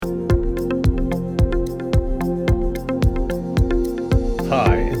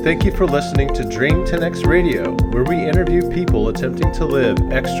Thank you for listening to Dream 10X Radio, where we interview people attempting to live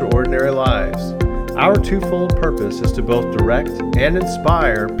extraordinary lives. Our twofold purpose is to both direct and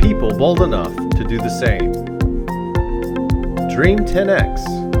inspire people bold enough to do the same. Dream 10X.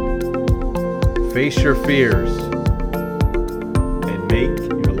 Face your fears and make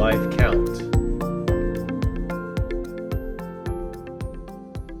your life count.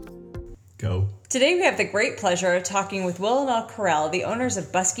 Go. Today we have the great pleasure of talking with Will and Mel Correll, the owners of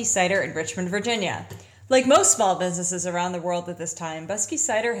Buskey Cider in Richmond, Virginia. Like most small businesses around the world at this time, Buskey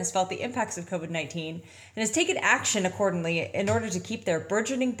Cider has felt the impacts of COVID-19 and has taken action accordingly in order to keep their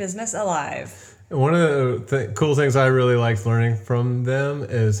burgeoning business alive. One of the cool things I really liked learning from them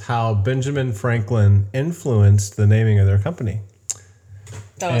is how Benjamin Franklin influenced the naming of their company.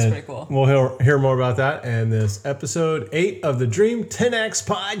 That was pretty cool. We'll hear more about that in this episode 8 of the Dream 10X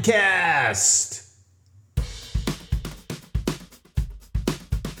podcast.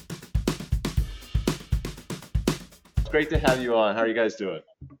 It's great to have you on. How are you guys doing?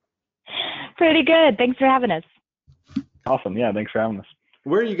 Pretty good. Thanks for having us. Awesome. Yeah, thanks for having us.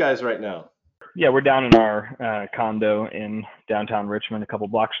 Where are you guys right now? Yeah, we're down in our condo in downtown Richmond, a couple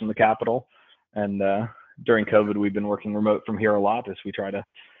blocks from the Capitol. And during COVID, we've been working remote from here a lot as we try to,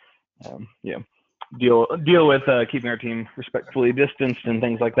 deal with keeping our team respectfully distanced and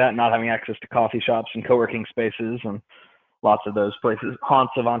things like that, not having access to coffee shops and co-working spaces and lots of those places,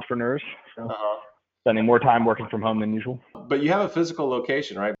 haunts of entrepreneurs. So spending more time working from home than usual. But you have a physical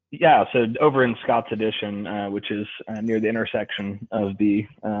location, right? Yeah, so over in Scotts Addition, which is near the intersection of the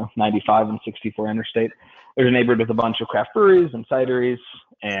 95 and 64 interstate, there's a neighborhood with a bunch of craft breweries and cideries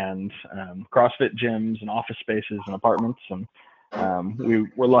and CrossFit gyms and office spaces and apartments. And we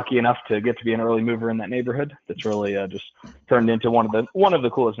were lucky enough to get to be an early mover in that neighborhood. That's really just turned into one of the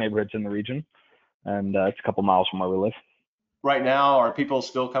coolest neighborhoods in the region. And it's a couple miles from where we live. Right now, are people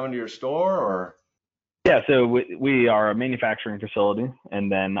still coming to your store or? Yeah, so we are a manufacturing facility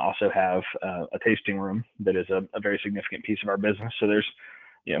and then also have a tasting room that is a very significant piece of our business. So there's,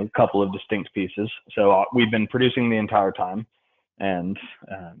 a couple of distinct pieces. So we've been producing the entire time and,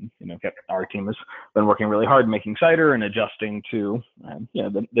 our team has been working really hard making cider and adjusting to,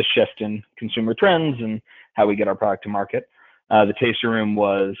 the shift in consumer trends and how we get our product to market. The tasting room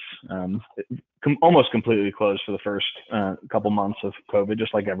was almost completely closed for the first couple months of COVID,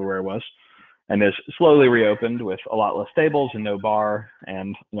 just like everywhere was. And is slowly reopened with a lot less tables and no bar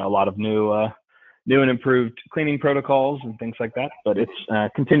and a lot of new and improved cleaning protocols and things like that. But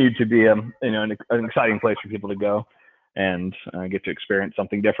it's continued to be an exciting place for people to go and get to experience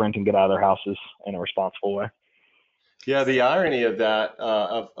something different and get out of their houses in a responsible way. Yeah, the irony of that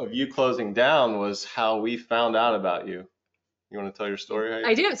of you closing down was how we found out about you. You want to tell your story?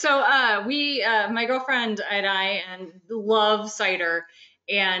 I do. So we, my girlfriend and I, love cider.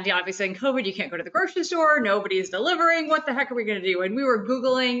 And obviously in COVID, you can't go to the grocery store. Nobody's delivering. What the heck are we going to do? And we were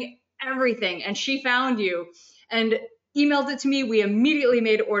Googling everything. And she found you and emailed it to me. We immediately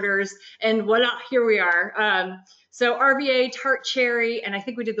made orders. And voila, here we are. So RVA, tart cherry, and I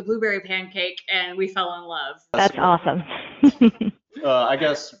think we did the blueberry pancake. And we fell in love. That's awesome. I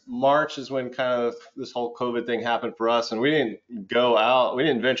guess March is when kind of this whole COVID thing happened for us. And we didn't go out. We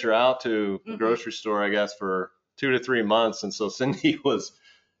didn't venture out to the grocery store, I guess, for 2 to 3 months. And so Cindy was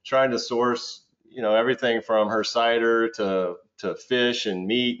trying to source, everything from her cider to fish and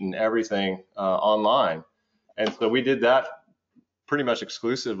meat and everything online. And so we did that pretty much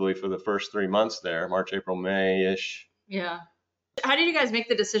exclusively for the first 3 months there, March, April, May-ish. Yeah. How did you guys make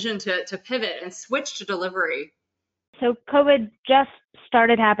the decision to pivot and switch to delivery? So COVID just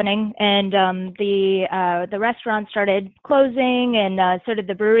started happening and the restaurants started closing and so did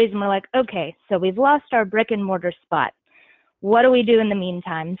the breweries, and we're like, okay, so we've lost our brick and mortar spot. What do we do in the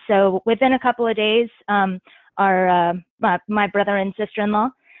meantime? So within a couple of days, my brother and sister-in-law,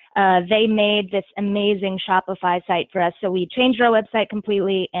 they made this amazing Shopify site for us. So we changed our website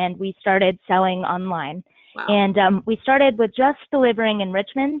completely and we started selling online. Wow. And we started with just delivering in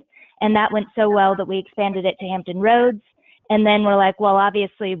Richmond, and that went so well that we expanded it to Hampton Roads. And then we're like, well,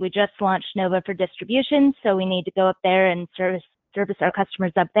 obviously we just launched Nova for distribution, so we need to go up there and service our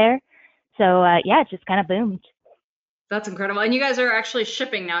customers up there. So it just kind of boomed. That's incredible. And you guys are actually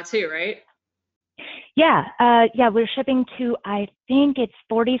shipping now too, right? Yeah, we're shipping to, I think it's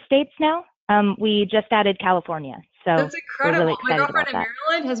 40 states now. We just added California. So that's incredible. Really my girlfriend in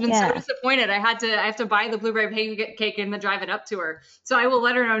Maryland has been so disappointed. I have to buy the blueberry pancake and then drive it up to her. So I will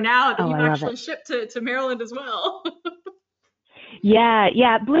let her know now that you've actually shipped to Maryland as well.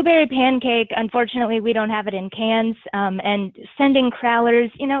 Yeah. Blueberry pancake, unfortunately, we don't have it in cans. And sending crowlers,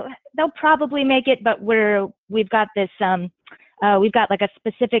 they'll probably make it, but we've got this we've got like a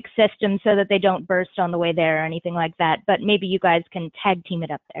specific system so that they don't burst on the way there or anything like that. But maybe you guys can tag team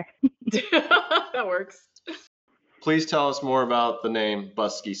it up there. That works. Please tell us more about the name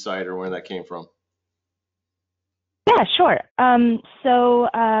Buskey Cider, where that came from. Yeah, sure. So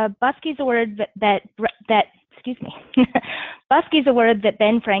Buskey's a word that excuse me. Buskey's a word that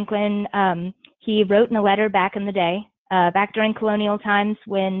Ben Franklin, he wrote in a letter back in the day, back during colonial times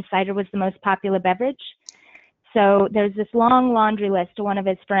when cider was the most popular beverage. So there's this long laundry list to one of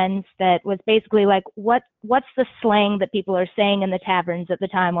his friends that was basically like, what's the slang that people are saying in the taverns at the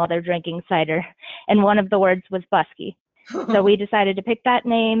time while they're drinking cider? And one of the words was Buskey. So we decided to pick that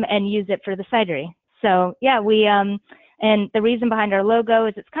name and use it for the cidery. So yeah, and the reason behind our logo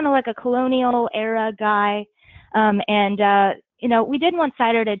is it's kind of like a colonial era guy. You know, we didn't want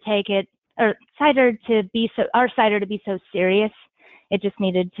cider to be so serious. It just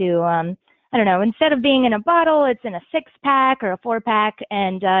needed to, I don't know, instead of being in a bottle, it's in a 6-pack or a 4-pack,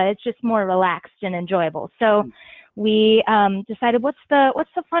 and it's just more relaxed and enjoyable. So we decided, what's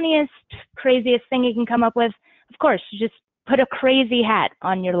the funniest, craziest thing you can come up with? Of course, you just put a crazy hat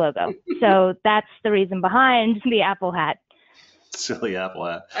on your logo. So that's the reason behind the apple hat. Silly apple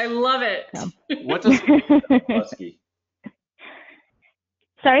hat. I love it. What does Buskey?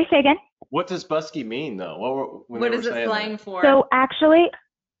 Sorry, say again? What does Buskey mean, though? What is it slang for? So actually,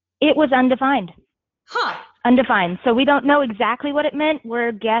 it was undefined. Huh. Undefined. So we don't know exactly what it meant.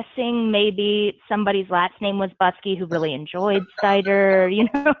 We're guessing maybe somebody's last name was Buskey who really enjoyed cider, you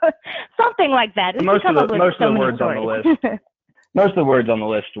know, something like that. Most of the words on the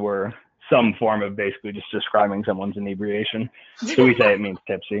list were some form of basically just describing someone's inebriation. So we say it means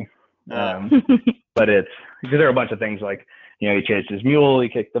tipsy. But it's because there are a bunch of things like, you know, he chased his mule, he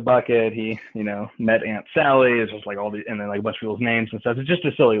kicked the bucket, he, you know, met Aunt Sally. It's just like and then like a bunch of people's names and stuff. It's just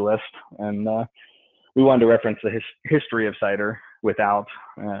a silly list. And we wanted to reference the history of cider without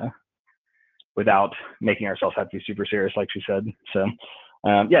making ourselves have to be super serious, like she said. So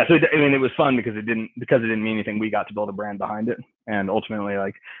yeah, so I mean, it was fun because it didn't mean anything. We got to build a brand behind it, and ultimately,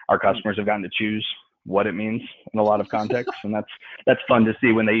 like, our customers have gotten to choose what it means in a lot of contexts, and that's fun to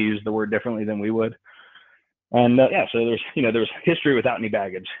see when they use the word differently than we would. And yeah, so there's history without any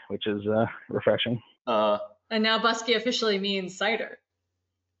baggage, which is refreshing. And now Buskey officially means cider.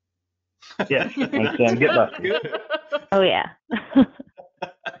 Yeah, let's get Buskey. Oh yeah.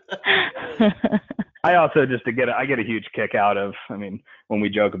 I also I get a huge kick out of, I mean, when we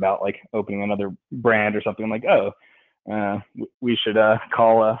joke about like opening another brand or something, I'm like, we should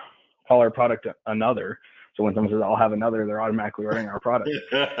call our product Another. So when someone says I'll have another, they're automatically ordering our product.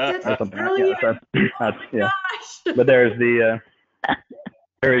 That's or something brilliant. Like that. That's yeah. Gosh. But there's the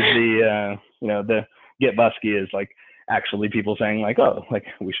you know, the get Buskey is like actually people saying like, oh, like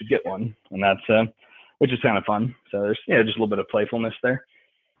we should get one, and that's which is kind of fun. So there's just a little bit of playfulness there.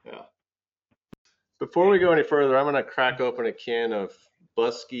 Yeah. Before we go any further, I'm going to crack open a can of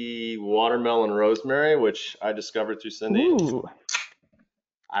Buskey Watermelon Rosemary, which I discovered through Cindy. Ooh.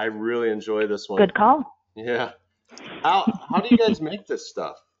 I really enjoy this one. Good call. Yeah. How do you guys make this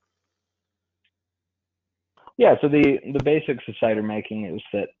stuff? Yeah, so the basics of cider making is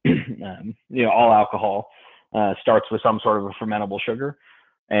that you know, all alcohol starts with some sort of a fermentable sugar,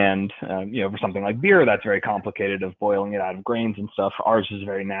 and you know, for something like beer, that's very complicated of boiling it out of grains and stuff. Ours is a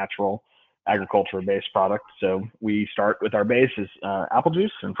very natural agriculture-based product, so we start with our base is apple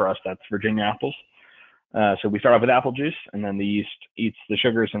juice, and for us that's Virginia apples. So we start off with apple juice, and then the yeast eats the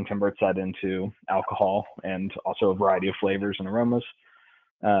sugars and converts that into alcohol and also a variety of flavors and aromas.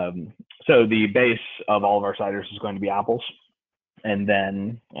 So the base of all of our ciders is going to be apples. And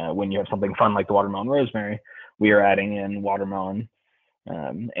then when you have something fun like the watermelon rosemary, we are adding in watermelon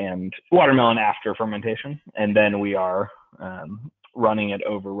and watermelon after fermentation. And then we are running it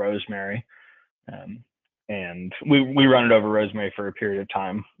over rosemary. And we run it over rosemary for a period of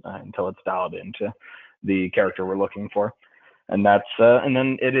time until it's dialed into the character we're looking for. And that's and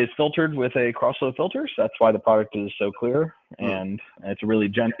then it is filtered with a cross-flow filter. So that's why the product is so clear. And it's a really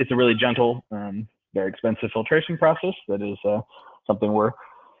gentle, very expensive filtration process that is something we're,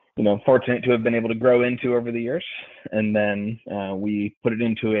 you know, fortunate to have been able to grow into over the years. And then we put it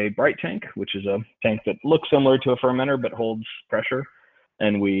into a bright tank, which is a tank that looks similar to a fermenter but holds pressure.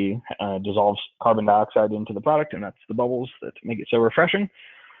 And we dissolve carbon dioxide into the product, and that's the bubbles that make it so refreshing.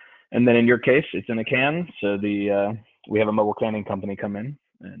 And then in your case, it's in a can. So we have a mobile canning company come in,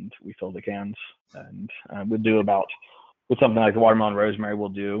 and we fill the cans. And we'll do about, with something like the watermelon rosemary, we'll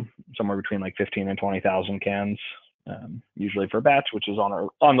do somewhere between like 15 and 20,000 cans, usually for a batch, which is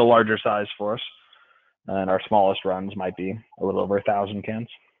on the larger size for us. And our smallest runs might be a little over 1,000 cans.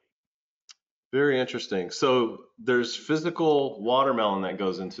 Very interesting. So there's physical watermelon that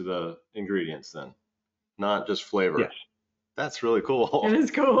goes into the ingredients then, not just flavor. Yes. That's really cool. It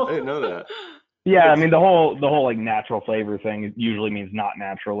is cool. I didn't know that. Yeah, I mean the whole like natural flavor thing usually means not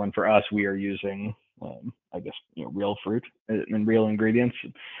natural, and for us we are using I guess real fruit and real ingredients.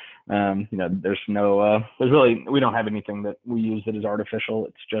 There's really we don't have anything that we use that is artificial.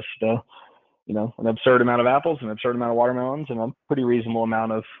 It's just an absurd amount of apples, an absurd amount of watermelons, and a pretty reasonable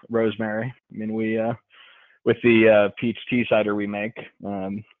amount of rosemary. I mean we with the peach tea cider we make,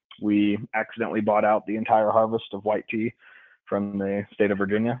 we accidentally bought out the entire harvest of white tea from the state of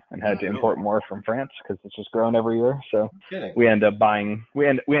Virginia and had to import more from France because it's just grown every year. So we end up buying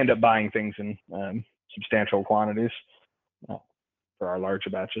things in substantial quantities for our larger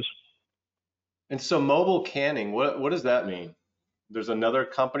batches. And so mobile canning, what does that mean? There's another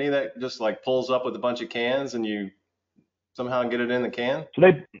company that just like pulls up with a bunch of cans and you somehow get it in the can? So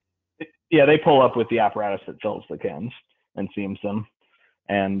they pull up with the apparatus that fills the cans and seams them.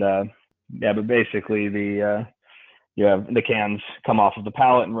 And but basically the cans come off of the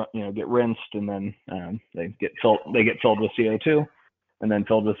pallet and get rinsed, and then they get filled with CO2 and then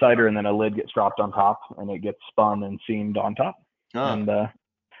filled with cider, and then a lid gets dropped on top and it gets spun and seamed on top. And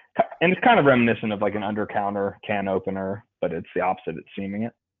it's kind of reminiscent of like an under counter can opener, but it's the opposite. It's seaming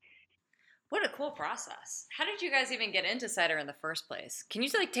it. What a cool process. How did you guys even get into cider in the first place? Can you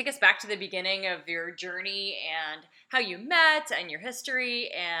take us back to the beginning of your journey and how you met and your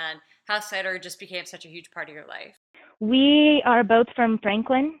history and how cider just became such a huge part of your life? We are both from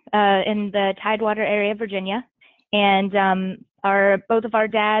Franklin, in the Tidewater area of Virginia, and both of our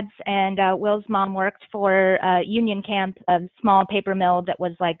dads and Will's mom worked for Union Camp, a small paper mill that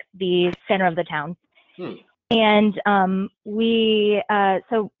was like the center of the town. And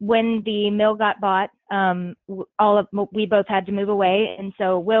so when the mill got bought, we both had to move away, and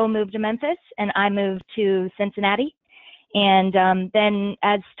so Will moved to Memphis and I moved to Cincinnati. And then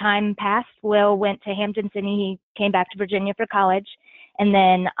as time passed, Will went to Hampton-Sydney. He came back to Virginia for college. And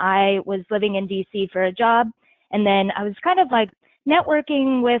then I was living in DC for a job. And then I was kind of like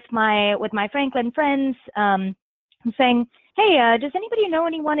networking with my Franklin friends, saying, hey, does anybody know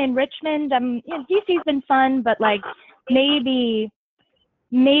anyone in Richmond? DC's been fun, but like maybe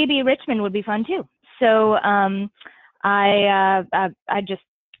Richmond would be fun too. So I just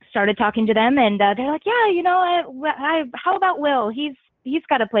started talking to them, and they're like, yeah, how about Will? He's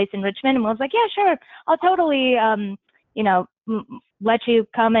got a place in Richmond. And Will's like, yeah, sure, I'll totally let you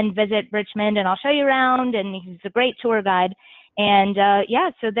come and visit Richmond, and I'll show you around. And he's a great tour guide. And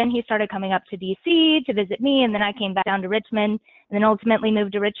so then he started coming up to DC to visit me, and then I came back down to Richmond, and then ultimately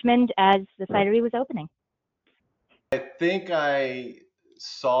moved to Richmond as the cidery was opening. I think I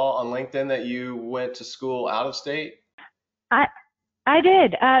saw on LinkedIn that you went to school out of state. I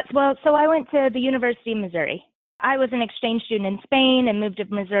did. So I went to the University of Missouri. I was an exchange student in Spain and moved to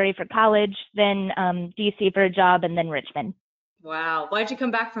Missouri for college, then DC for a job, and then Richmond. Wow. Why'd you come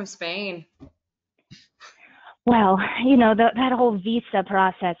back from Spain? Well, that whole visa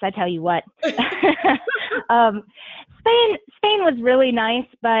process, I tell you what. Spain was really nice,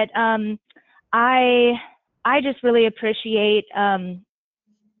 but I just really appreciate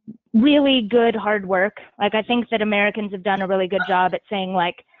really good hard work. Like, I think that Americans have done a really good job at saying,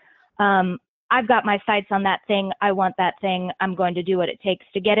 like, I've got my sights on that thing. I want that thing. I'm going to do what it takes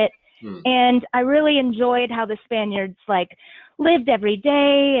to get it. And I really enjoyed how the Spaniards lived every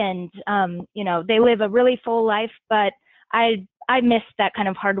day, and they live a really full life, but I missed that kind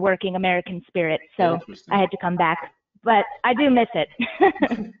of hardworking American spirit, so I had to come back. But I do miss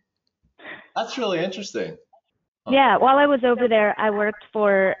it. That's really interesting. Yeah, while I was over there, I worked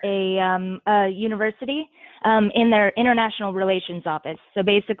for a university in their international relations office. So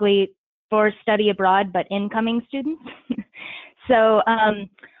basically for study abroad, but incoming students. So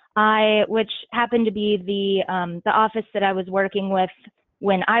which happened to be the office that I was working with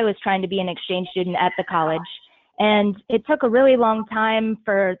when I was trying to be an exchange student at the college. And it took a really long time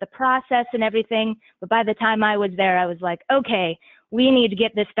for the process and everything. But by the time I was there, I was like, okay, we need to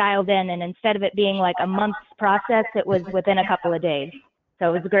get this dialed in. And instead of it being like a month's process, it was within a couple of days.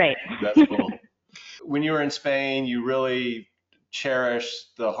 So it was great. That's cool. When you were in Spain, you really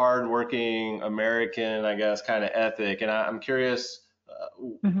cherished the hardworking American, I guess, kind of ethic. And I'm curious,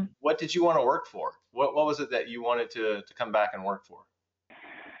 what did you want to work for? What was it that you wanted to come back and work for?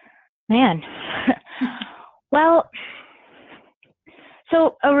 Man, well,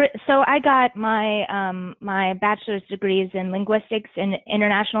 so I got my bachelor's degrees in linguistics and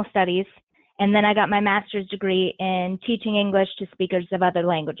international studies, and then I got my master's degree in teaching English to speakers of other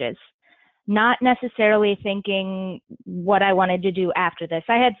languages. not necessarily thinking what I wanted to do after this.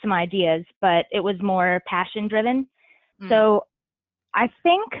 I had some ideas, but it was more passion driven. So I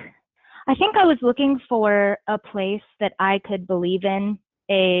think I was looking for a place that I could believe in,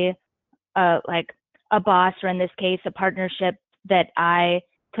 like a boss, or in this case, a partnership that I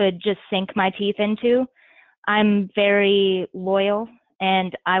could just sink my teeth into. I'm very loyal,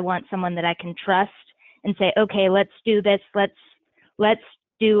 and I want someone that I can trust and say, okay, let's do this. Let's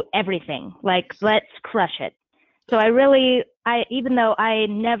do everything. Like, let's crush it. So even though I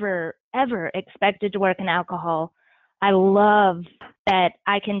never, ever expected to work in alcohol, I love that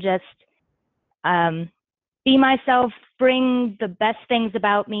I can just be myself, bring the best things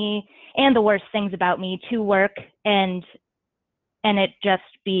about me and the worst things about me to work, and it just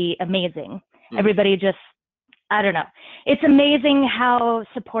be amazing. Everybody just, I don't know. It's amazing how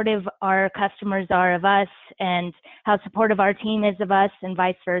supportive our customers are of us, and how supportive our team is of us, and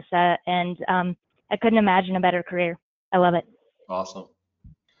vice versa. And I couldn't imagine a better career. I love it. Awesome.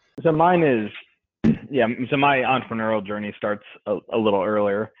 So mine is, so my entrepreneurial journey starts a little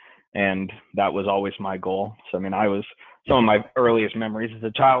earlier, and that was always my goal. So, I mean, some of my earliest memories as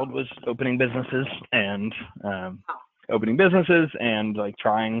a child was opening businesses and like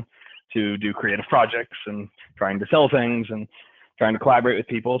trying to do creative projects and trying to sell things and trying to collaborate with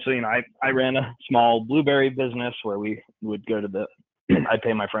people. So, I ran a small blueberry business where we would go to I'd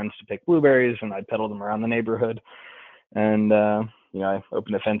pay my friends to pick blueberries, and I'd peddle them around the neighborhood. And, I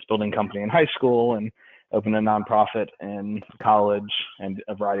opened a fence building company in high school, and opened a nonprofit in college, and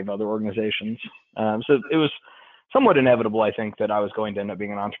a variety of other organizations. So it was somewhat inevitable, I think, that I was going to end up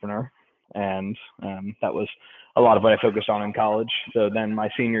being an entrepreneur. And that was a lot of what I focused on in college. So then my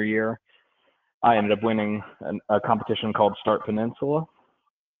senior year, I ended up winning a competition called Start Peninsula.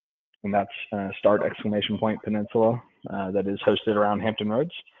 And that's Start Peninsula, that is hosted around Hampton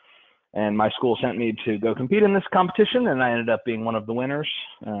Roads. And my school sent me to go compete in this competition, and I ended up being one of the winners.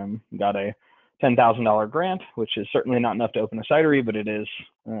 Got a $10,000 grant, which is certainly not enough to open a cidery, but it is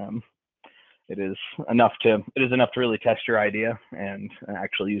enough to really test your idea and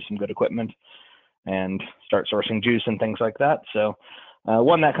actually use some good equipment and start sourcing juice and things like that. So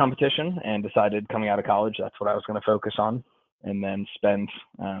won that competition and decided coming out of college that's what I was going to focus on, and then spent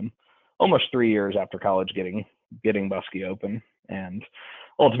almost 3 years after college getting Buskey open. And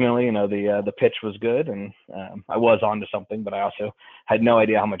ultimately, the pitch was good, and I was onto something, but I also had no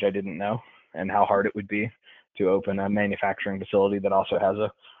idea how much I didn't know and how hard it would be to open a manufacturing facility that also has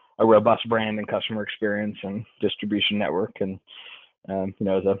a robust brand and customer experience and distribution network. And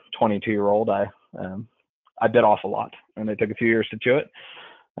as a 22-year-old, I bit off a lot, and it took a few years to chew it.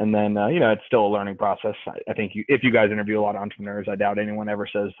 And then it's still a learning process. I think if you guys interview a lot of entrepreneurs, I doubt anyone ever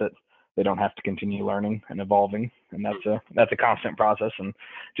says that they don't have to continue learning and evolving, and that's a constant process. And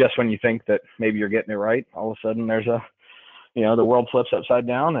just when you think that maybe you're getting it right, all of a sudden there's the world flips upside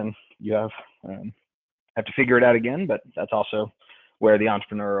down, and you have to figure it out again. But that's also where the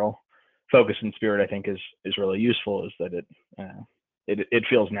entrepreneurial focus and spirit, I think, is really useful, is that it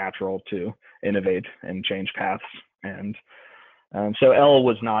feels natural to innovate and change paths. And so Elle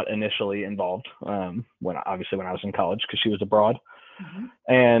was not initially involved when I was in college, because she was abroad.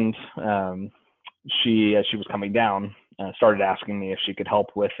 And she, as she was coming down, started asking me if she could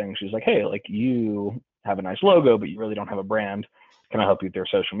help with things. She was like, hey, like, you have a nice logo, but you really don't have a brand. Can I help you with your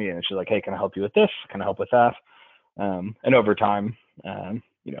social media? And she's like, hey, can I help you with this? Can I help with that? And over time,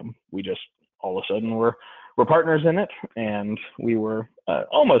 we just all of a sudden we're partners in it, and we were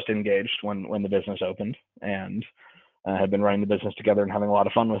almost engaged when the business opened, and had been running the business together and having a lot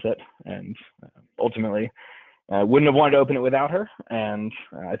of fun with it. And ultimately, wouldn't have wanted to open it without her. And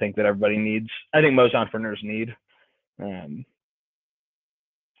I think that most entrepreneurs need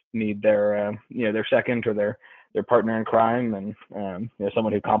their second or their partner in crime, and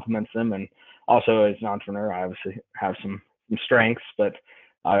someone who complements them. And also, as an entrepreneur, I obviously have some strengths, but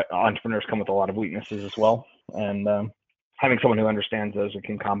entrepreneurs come with a lot of weaknesses as well. And having someone who understands those and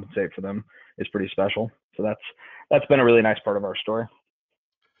can compensate for them is pretty special. So that's been a really nice part of our story.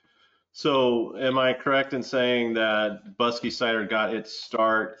 So am I correct in saying that Buskey Cider got its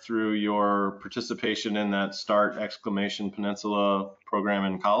start through your participation in that Start Peninsula program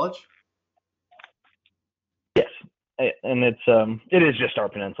in college? Yes, and it is just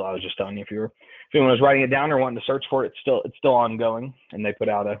Start Peninsula. I was just telling you, if anyone was writing it down or wanting to search for it, it's still ongoing, and they put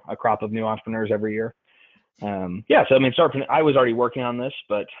out a crop of new entrepreneurs every year. So I mean, I was already working on this,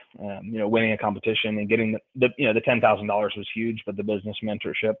 but winning a competition and getting the $10,000 was huge, but the business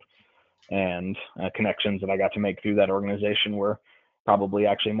mentorship and connections that I got to make through that organization were probably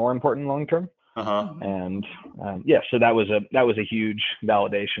actually more important long term. Uh-huh. And so that was a huge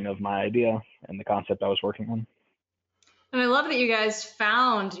validation of my idea and the concept I was working on. And I love that you guys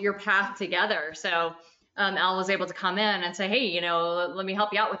found your path together. So Al was able to come in and say, hey, let me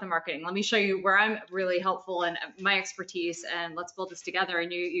help you out with the marketing. Let me show you where I'm really helpful and my expertise, and let's build this together.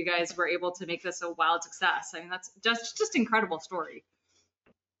 And you guys were able to make this a wild success. I mean, that's just incredible story.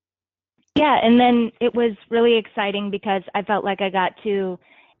 Yeah, and then it was really exciting because I felt like I got to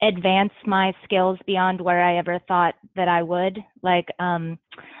advance my skills beyond where I ever thought that I would. Like,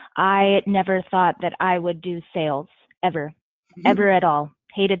 I never thought that I would do sales ever at all.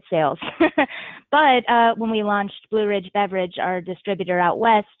 Hated sales. But when we launched Blue Ridge Beverage, our distributor out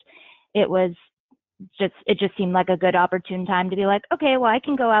west, it just seemed like a good opportune time to be like, okay, well, I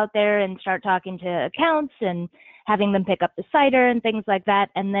can go out there and start talking to accounts and having them pick up the cider and things like that.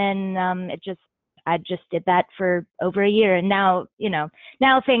 And then I just did that for over a year. And now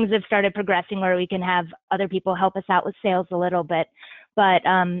things have started progressing where we can have other people help us out with sales a little bit. But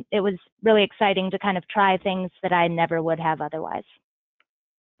it was really exciting to kind of try things that I never would have otherwise.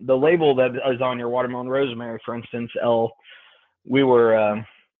 The label that is on your watermelon rosemary, for instance, we were,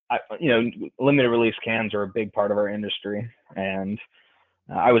 limited release cans are a big part of our industry. And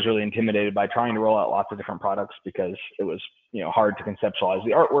I was really intimidated by trying to roll out lots of different products because it was, hard to conceptualize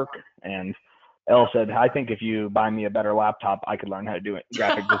the artwork. And Elle said, I think if you buy me a better laptop, I could learn how to do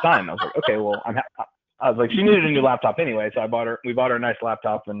graphic design. I was like, okay, well, I was like, she needed a new laptop anyway. So we bought her a nice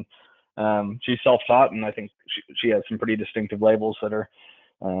laptop, and she's self-taught. And I think she has some pretty distinctive labels that are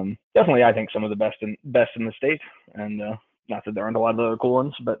definitely, I think, some of the best in the state. And not that there aren't a lot of other cool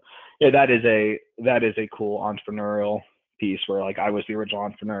ones, but yeah, that is a cool entrepreneurial piece where like I was the original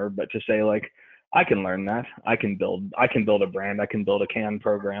entrepreneur, but to say like, I can learn that, I can build a brand, I can build a can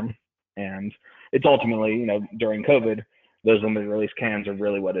program. And it's ultimately, during COVID, those limited release cans are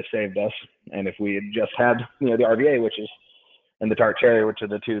really what has saved us. And if we had just had, the RVA, and the Tart Cherry, which are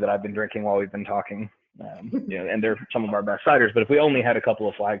the two that I've been drinking while we've been talking, and they're some of our best ciders. But if we only had a couple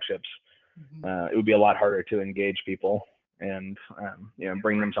of flagships, it would be a lot harder to engage people and,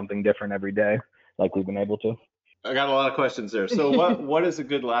 bring them something different every day, like we've been able to. I got a lot of questions there. So what is a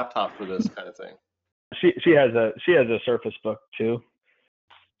good laptop for this kind of thing? She has a Surface Book too.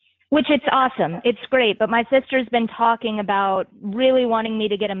 Which it's awesome. It's great. But my sister's been talking about really wanting me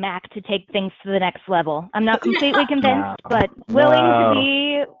to get a Mac to take things to the next level. I'm not completely convinced, but willing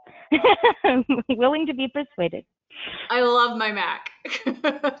to be persuaded. I love my Mac.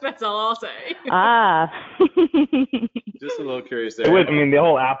 That's all I'll say. Just a little curious there. The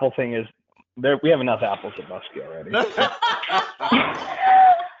whole Apple thing is there. We have enough apples at Muskie already. That's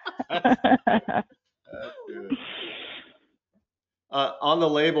good. On the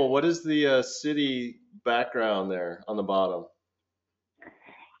label, what is the city background there on the bottom?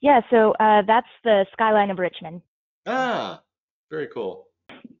 Yeah, so that's the skyline of Richmond. Ah, very cool.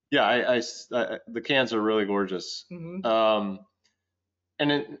 Yeah, I the cans are really gorgeous. Mm-hmm.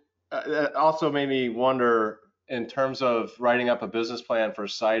 And it also made me wonder, in terms of writing up a business plan for a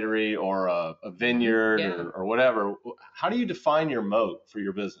cidery or a vineyard or whatever, how do you define your moat for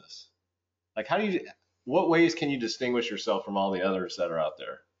your business? Like, what ways can you distinguish yourself from all the others that are out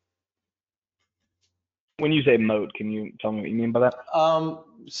there? When you say moat, can you tell me what you mean by that?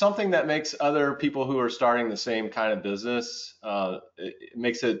 Something that makes other people who are starting the same kind of business, it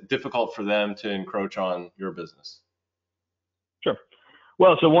makes it difficult for them to encroach on your business. Sure.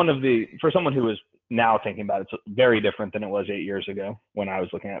 Well, so for someone who is now thinking about it, it's very different than it was 8 years ago when I was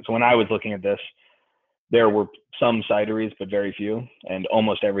looking at it. So when I was looking at this, there were some cideries, but very few, and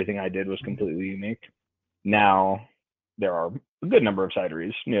almost everything I did was completely unique. Now there are a good number of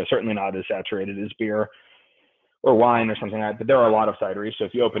cideries, certainly not as saturated as beer or wine or something like that, but there are a lot of cideries. So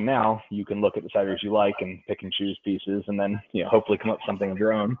if you open now, you can look at the cideries you like and pick and choose pieces, and then hopefully come up with something of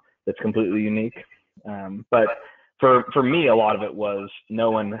your own that's completely unique. But for me, a lot of it was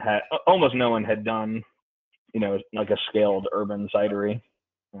almost no one had done, like a scaled urban cidery,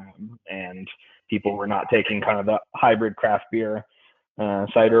 and people were not taking kind of the hybrid craft beer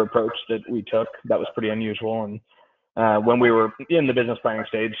cider approach that we took. That was pretty unusual. And when we were in the business planning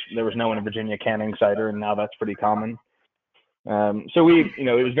stage, there was no one in Virginia canning cider, and now that's pretty common. So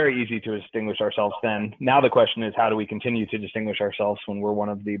it was very easy to distinguish ourselves then. Now the question is, how do we continue to distinguish ourselves when we're one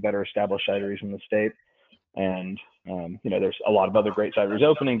of the better established cideries in the state? And there's a lot of other great cideries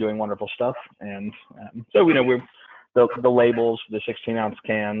opening, doing wonderful stuff. And so we're the labels, the 16-ounce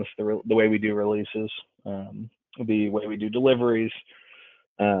cans, the way we do releases, the way we do deliveries.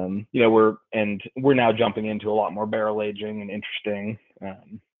 We're now jumping into a lot more barrel aging and interesting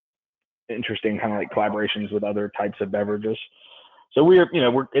kind of like collaborations with other types of beverages. So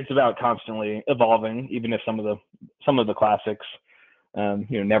it's about constantly evolving, even if some of the classics,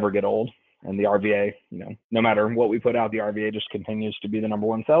 never get old. And the RVA, no matter what we put out, the RVA just continues to be the number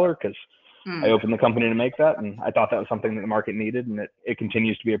one seller because I opened the company to make that, and I thought that was something that the market needed, and it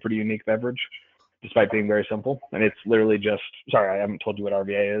continues to be a pretty unique beverage, despite being very simple. And it's literally sorry, I haven't told you what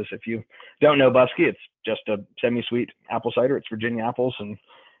RVA is. If you don't know Buskey, it's just a semi-sweet apple cider. It's Virginia apples and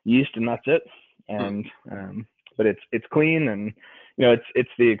yeast, and that's it. And but it's clean, and it's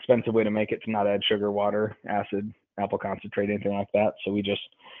the expensive way to make it, to not add sugar, water, acid, apple concentrate, anything like that. So we just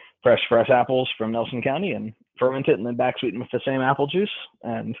fresh apples from Nelson County and ferment it and then back sweeten with the same apple juice.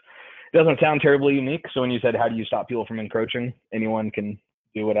 And it doesn't sound terribly unique. So when you said, how do you stop people from encroaching? Anyone can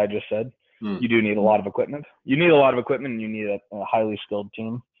do what I just said. You do need a lot of equipment. You need a lot of equipment, and you need a highly skilled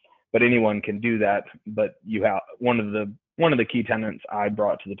team, but anyone can do that. But you have one of the key tenets I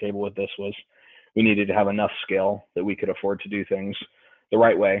brought to the table with this was we needed to have enough scale that we could afford to do things the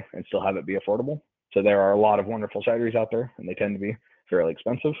right way and still have it be affordable. So there are a lot of wonderful cideries out there, and they tend to be fairly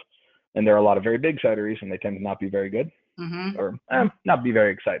expensive. And there are a lot of very big cideries, and they tend to not be very good, or not be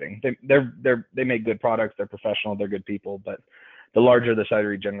very exciting. They make good products. They're professional. They're good people. But the larger the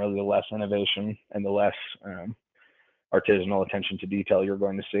cidery, generally, the less innovation and the less artisanal attention to detail you're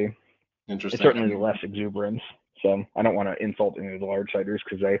going to see. Interesting. It's certainly the less exuberance. So I don't want to insult any of the large cideries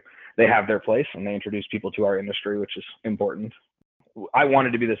because they have their place and they introduce people to our industry, which is important. I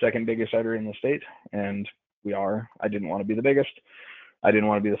wanted to be the second biggest cidery in the state, and we are. I didn't want to be the biggest. I didn't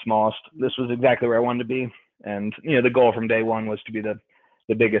want to be the smallest. This was exactly where I wanted to be. And, the goal from day one was to be the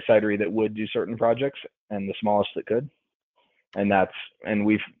biggest cidery that would do certain projects and the smallest that could. And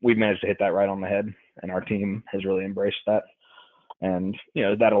we've managed to hit that right on the head, and our team has really embraced that. And,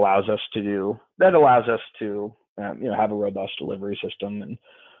 that allows us to have a robust delivery system and,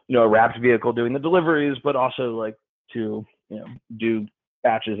 a wrapped vehicle doing the deliveries, but also like to, do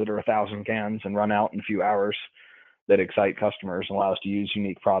batches that are 1,000 cans and run out in a few hours that excite customers and allow us to use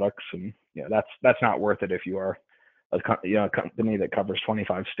unique products. And, that's not worth it if you are a company that covers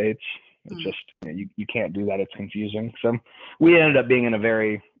 25 states. It's just, you can't do that. It's confusing. So we ended up being in a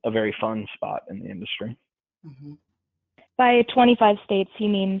very fun spot in the industry. By 25 states, he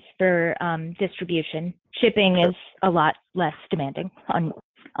means for distribution. Shipping is a lot less demanding on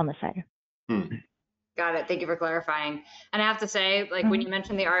the cider. Got it. Thank you for clarifying. And I have to say, like when you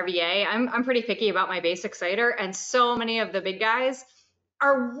mentioned the RVA, I'm pretty picky about my basic cider, and so many of the big guys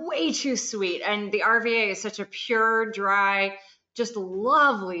are way too sweet. And the RVA is such a pure, dry, just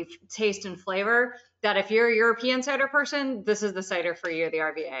lovely taste and flavor that if you're a European cider person, this is the cider for you, the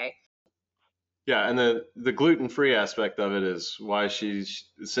RVA. Yeah, and the gluten-free aspect of it is why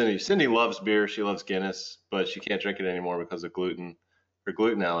Cindy loves beer. She loves Guinness, but she can't drink it anymore because of her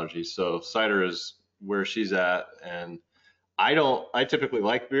gluten allergies. So cider is where she's at. And I typically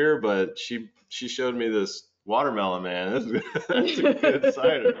like beer, but she showed me this watermelon, man. That's a good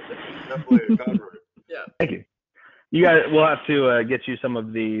cider. Definitely a convert. Yeah. Thank you. You guys, we'll have to get you some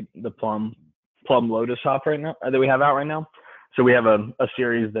of the plum lotus hop right now that we have out right now. So we have a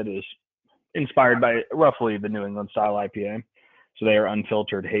series that is inspired by roughly the New England style IPA. So they are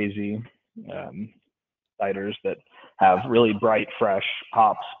unfiltered, hazy ciders that have really bright, fresh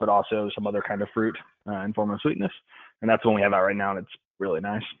hops, but also some other kind of fruit in form of sweetness. And that's one we have out right now, and it's really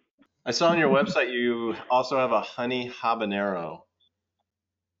nice. I saw on your website you also have a honey habanero.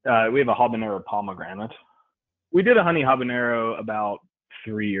 We have a habanero pomegranate. We did a honey habanero about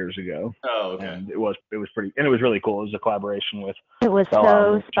 3 years ago. Oh, okay. And it was pretty, and it was really cool. It was a collaboration with. It was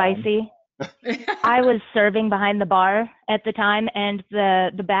so spicy. I was serving behind the bar at the time, and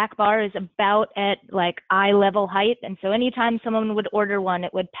the back bar is about at like eye level height, and so anytime someone would order one,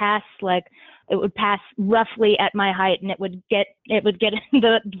 it would pass roughly at my height, and it would get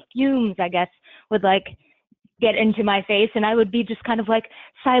the fumes, I guess, would like get into my face, and I would be just kind of like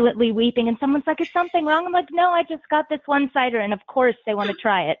silently weeping, and someone's like, is something wrong? I'm like, no, I just got this one cider, and of course they want to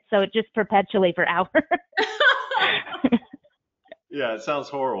try it, so it just perpetually for hours. Yeah, it sounds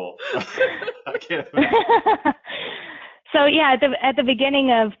horrible. I can't imagine. So yeah, at the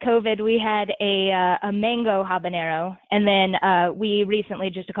beginning of COVID, we had a mango habanero, and then we recently,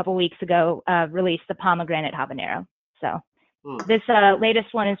 just a couple weeks ago, released the pomegranate habanero. So this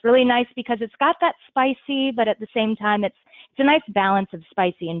latest one is really nice because it's got that spicy, but at the same time, it's a nice balance of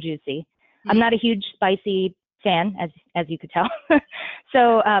spicy and juicy. I'm not a huge spicy fan, as you could tell.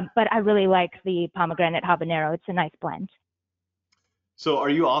 So, but I really like the pomegranate habanero. It's a nice blend. So are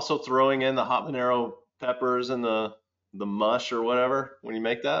you also throwing in the habanero peppers and the mush or whatever when you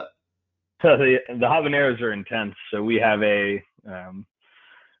make that? So the habaneros are intense. So we have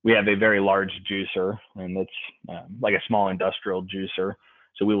we have a very large juicer, and it's like a small industrial juicer.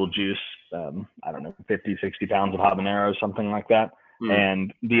 So we will juice, I don't know, 50, 60 pounds of habaneros, something like that.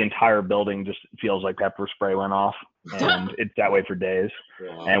 And the entire building just feels like pepper spray went off, and it's that way for days.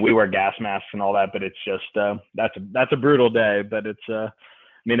 Wow. And we wear gas masks and all that, but it's just that's a brutal day. But it's I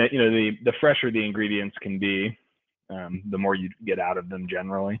mean, you know, the fresher the ingredients can be, the more you get out of them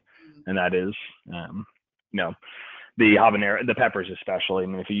generally, and that is, you know, the habanero, the peppers especially. I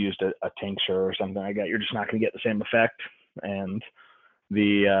mean, if you used a tincture or something like that, you're just not going to get the same effect. And so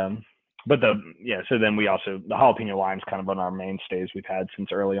then we also, the jalapeno lime's kind of one of our mainstays we've had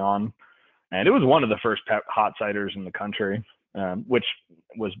since early on. And it was one of the first hot ciders in the country, which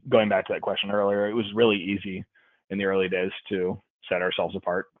was, going back to that question earlier, it was really easy in the early days to set ourselves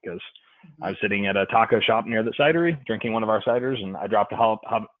apart, because I was sitting at a taco shop near the cidery, drinking one of our ciders, and I dropped a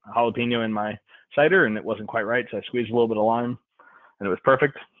jalapeno in my cider, and it wasn't quite right, so I squeezed a little bit of lime, and it was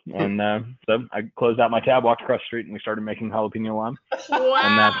perfect. And so I closed out my tab, walked across the street, and we started making jalapeno lime. Wow.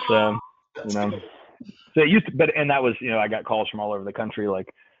 And that's, you know, so it used to, and that was, you know, I got calls from all over the country,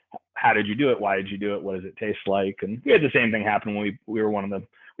 like, how did you do it? Why did you do it? What does it taste like? And we had the same thing happen when we were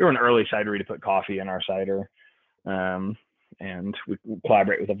an early cidery to put coffee in our cider. And we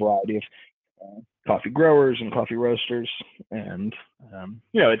collaborate with a variety of coffee growers and coffee roasters. And,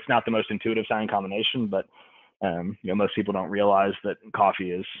 you know, it's not the most intuitive sounding combination, but, you know, most people don't realize that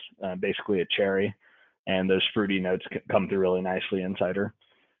coffee is basically a cherry, and those fruity notes come through really nicely in cider.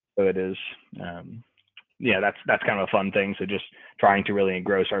 So it is, yeah, that's kind of a fun thing. So just trying to really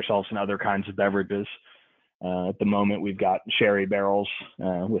engross ourselves in other kinds of beverages. At the moment, we've got sherry barrels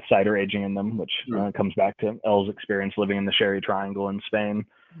with cider aging in them, which comes back to Elle's experience living in the Sherry Triangle in Spain.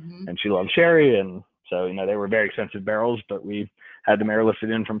 And she loves sherry. And so, you know, they were very expensive barrels, but we had them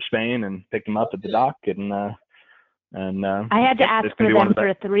airlifted in from Spain and picked them up at the dock. And I had to ask for them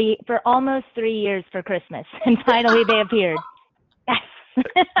for almost 3 years for Christmas, and finally they appeared. Yes.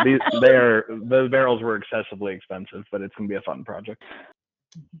 Those barrels were excessively expensive, but it's gonna be a fun project.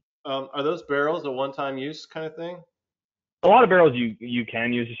 Are those barrels a one-time use kind of thing? A lot of barrels you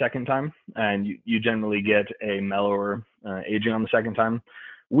can use a second time, and you generally get a mellower aging on the second time.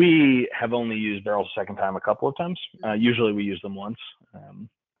 We have only used barrels a second time a couple of times. Usually we use them once.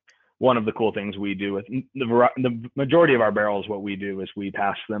 One of the cool things we do with the majority of our barrels, what we do is we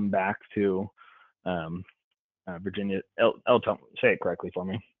pass them back to Virginia. Say it correctly for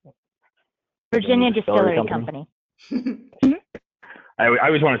me. Virginia Distillery Company. I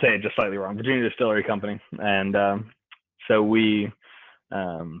always want to say it just slightly wrong. Virginia Distillery Company, and so we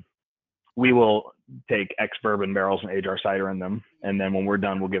will take ex-bourbon barrels and age our cider in them, and then when we're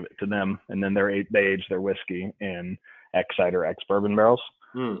done, we'll give it to them, and then they age their whiskey in ex-cider, ex-bourbon barrels.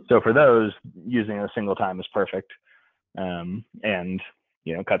 So for those, using a single time is perfect, and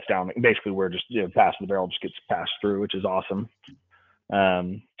you know, cuts down. Basically, we're just, you know, pass the barrel just gets passed through, which is awesome.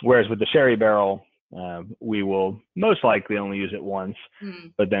 Whereas with the sherry barrel, we will most likely only use it once,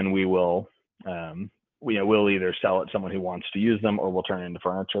 but then we will, we'll either sell it to someone who wants to use them, or we'll turn it into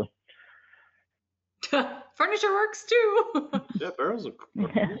furniture. Furniture works too. Yeah, barrels are cool.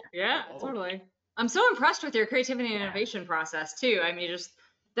 Yeah, totally. I'm so impressed with your creativity and innovation process too. I mean, just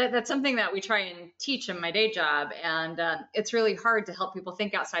that's something that we try and teach in my day job, and it's really hard to help people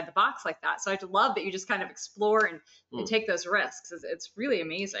think outside the box like that. So I love that you just kind of explore and take those risks. It's really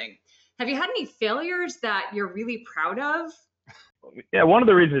amazing. Have you had any failures that you're really proud of? Yeah, one of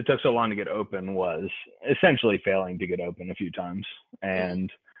the reasons it took so long to get open was essentially failing to get open a few times. And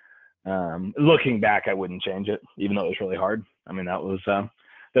looking back, I wouldn't change it, even though it was really hard. I mean, that was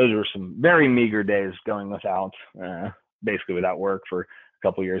those were some very meager days going without, basically without work for a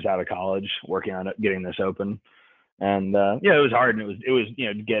couple years out of college, working on it, getting this open. And yeah, it was hard, and it was you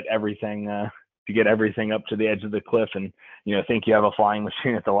know, to get everything up to the edge of the cliff, and you know, think you have a flying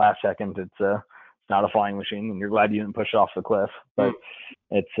machine at the last second. It's not a flying machine, and you're glad you didn't push it off the cliff. But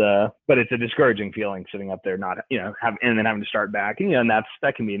it's a discouraging feeling sitting up there, not, you know, and then having to start back. And, you know, and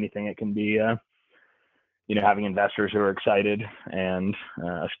that can be anything. It can be you know, having investors who are excited, and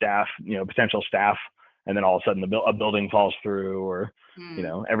staff, you know, potential staff, and then all of a sudden a building falls through, or you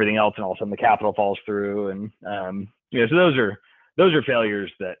know, everything else, and all of a sudden the capital falls through, and you know, so those are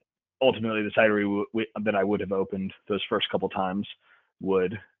failures that ultimately the cidery that I would have opened those first couple times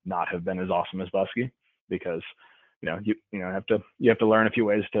would not have been as awesome as Buskey, because you know, you have to learn a few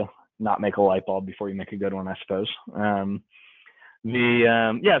ways to not make a light bulb before you make a good one, I suppose.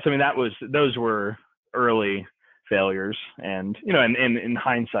 Yeah, so I mean, those were early failures, and you know, and in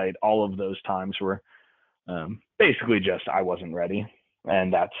hindsight, all of those times were basically just I wasn't ready,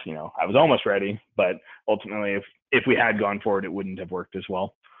 and that's, you know, I was almost ready, but ultimately if we had gone forward, it wouldn't have worked as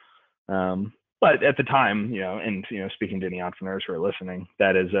well. But at the time, and speaking to any entrepreneurs who are listening,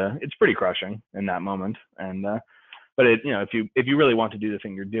 that is it's pretty crushing in that moment. And but if you really want to do the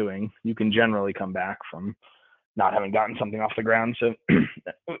thing you're doing, you can generally come back from not having gotten something off the ground. So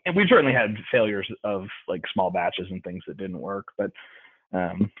and we've certainly had failures of like small batches and things that didn't work, but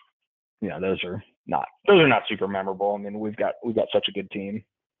those are not super memorable. I mean, we've got such a good team.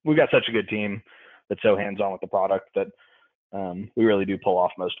 We've got such a good team that's so hands-on with the product that we really do pull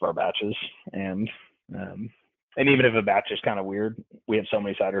off most of our batches. And even if a batch is kind of weird, we have so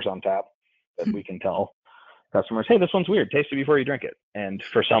many ciders on tap that we can tell customers, hey, this one's weird, taste it before you drink it. And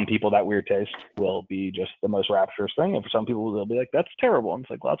for some people, that weird taste will be just the most rapturous thing, and for some people they'll be like, that's terrible. And it's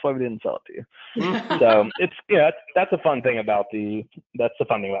like, well, that's why we didn't sell it to you. So it's that's the fun thing about the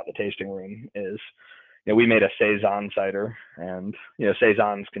tasting room is we made a saison cider, and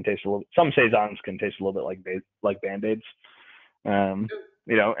saisons can taste some saisons can taste a little bit like Band-Aids. And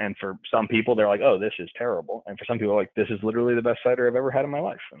for some people they're like, oh, this is terrible, and for some people like, this is literally the best cider I've ever had in my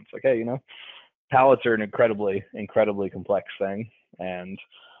life. And it's like, hey, palates are an incredibly complex thing, and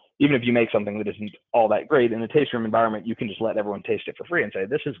even if you make something that isn't all that great in a tasting room environment, you can just let everyone taste it for free and say,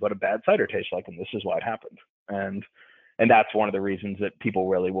 this is what a bad cider tastes like, and this is why it happened. And that's one of the reasons that people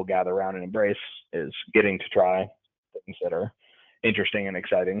really will gather around and embrace, is getting to try things that are interesting and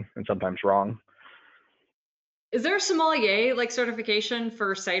exciting and sometimes wrong. Is there a sommelier certification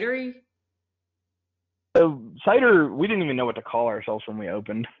for cidery? So cider, we didn't even know what to call ourselves when we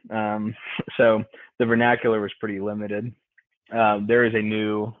opened. So the vernacular was pretty limited. There is a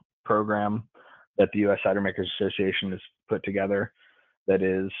new program that the U.S. Cider Makers Association has put together that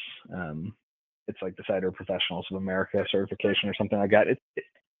is, it's like the Cider Professionals of America certification or something like that.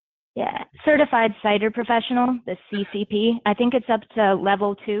 Yeah, Certified Cider Professional, the CCP. I think it's up to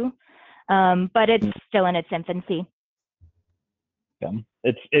level 2, but it's still in its infancy.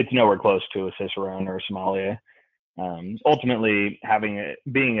 It's nowhere close to a Cicerone or a sommelier. Ultimately,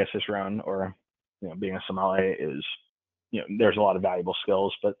 being a Cicerone or being a sommelier is there's a lot of valuable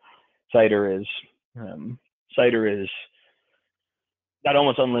skills, but cider is got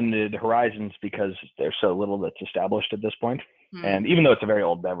almost unlimited horizons because there's so little that's established at this point. And even though it's a very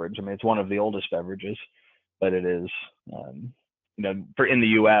old beverage, I mean, it's one of the oldest beverages, but it is in the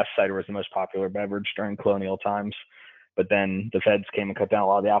U.S., cider was the most popular beverage during colonial times. But then the feds came and cut down a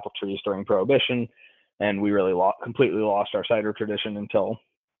lot of the apple trees during Prohibition, and we really completely lost our cider tradition until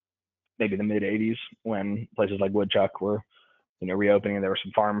maybe the mid 80s, when places like Woodchuck were, reopening, and there were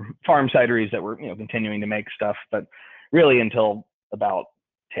some farm cideries that were, continuing to make stuff. But really until about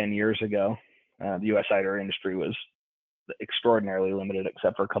 10 years ago, the U.S. cider industry was extraordinarily limited,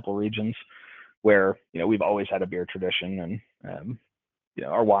 except for a couple regions where, we've always had a beer tradition, and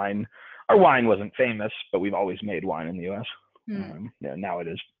our wine wasn't famous, but we've always made wine in the U.S. Now it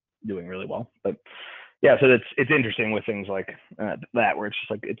is doing really well. But yeah, so it's interesting with things like that, where it's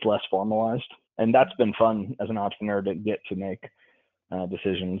just like it's less formalized, and that's been fun as an entrepreneur to get to make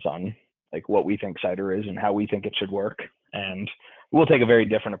decisions on like what we think cider is and how we think it should work. And we'll take a very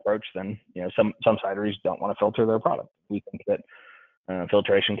different approach than some cideries don't want to filter their product. We think that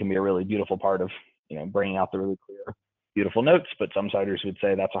filtration can be a really beautiful part of bringing out the really clear, beautiful notes, but some ciders would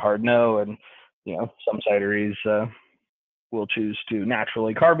say that's a hard no, and some cideries will choose to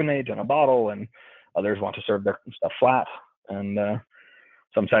naturally carbonate in a bottle, and others want to serve their stuff flat, and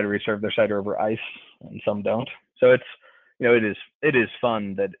some cideries serve their cider over ice, and some don't. So it's it is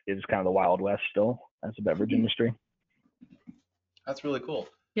fun that is kind of the Wild West still as a beverage industry. That's really cool.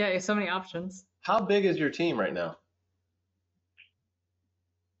 Yeah, you have so many options. How big is your team right now?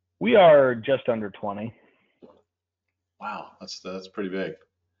 We are just under 20. Wow, that's pretty big.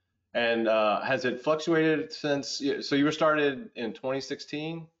 And has it fluctuated since? So you were started in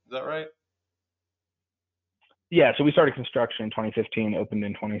 2016, is that right? Yeah, so we started construction in 2015, opened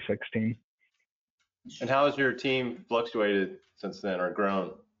in 2016. And how has your team fluctuated since then, or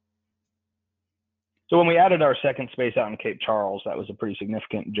grown? So when we added our second space out in Cape Charles, that was a pretty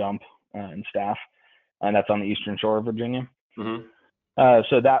significant jump in staff, and that's on the eastern shore of Virginia. Mm-hmm.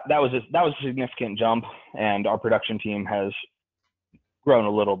 So that was a significant jump, and our production team has grown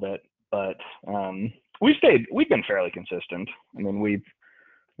a little bit, but we've been fairly consistent. I mean, we've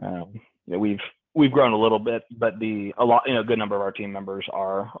grown a little bit, but a good number of our team members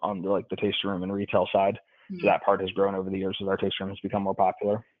are on the tasting room and retail side. So that part has grown over the years as our tasting room has become more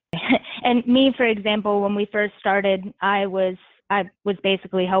popular. And me, for example, when we first started, I was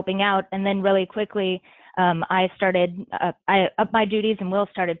basically helping out, and then really quickly I upped my duties, and Will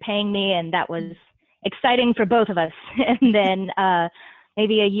started paying me, and that was exciting for both of us. And then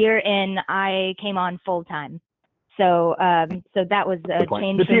maybe a year in, I came on full time. So so that was a Good point.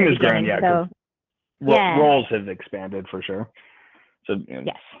 change. The from team the has grown, beginning, yeah. So yeah. Roles have expanded for sure. So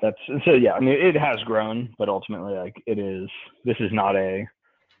Yes. I mean, it has grown, but ultimately, like, this is not a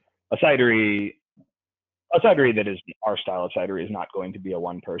cidery that is our style of cidery is not going to be a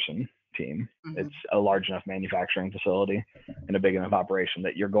one-person team. Mhm. It's a large enough manufacturing facility and a big enough operation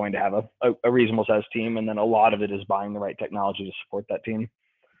that you're going to have a reasonable sized team, and then a lot of it is buying the right technology to support that team.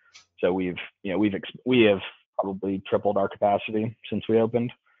 So we have probably tripled our capacity since we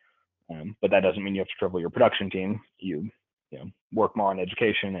opened, but that doesn't mean you have to triple your production team. You work more on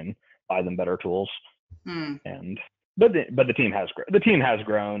education and buy them better tools. And but the team has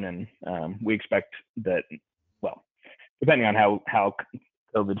grown, and we expect that, well, depending on how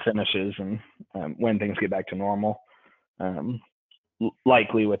COVID finishes and when things get back to normal,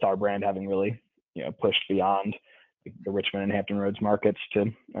 likely with our brand having really pushed beyond the Richmond and Hampton Roads markets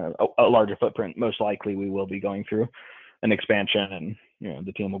to a larger footprint, most likely we will be going through an expansion, and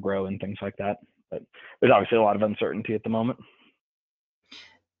the team will grow and things like that. But there's obviously a lot of uncertainty at the moment.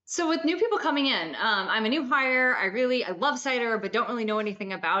 So with new people coming in, I'm a new hire. I love cider, but don't really know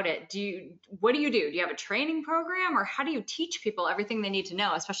anything about it. What do you do? Do you have a training program, or how do you teach people everything they need to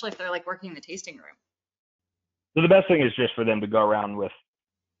know, especially if they're like working in the tasting room? So the best thing is just for them to go around with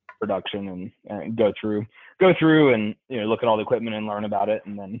production and go through and look at all the equipment and learn about it,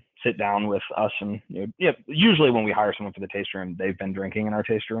 and then sit down with us. And usually when we hire someone for the taste room, they've been drinking in our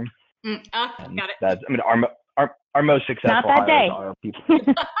taste room. Got it. That's, I mean, our most successful Not that day. hires are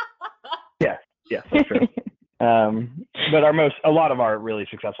people. Yeah, that's true. But a lot of our really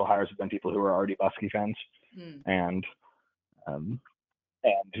successful hires have been people who are already Buskey fans, and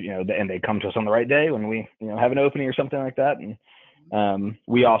they come to us on the right day when we have an opening or something like that. And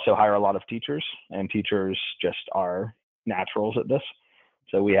we also hire a lot of teachers, and teachers just are naturals at this.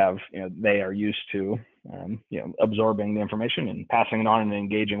 So we have they are used to absorbing the information and passing it on in an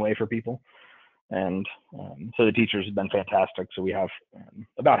engaging way for people. And so the teachers have been fantastic. So we have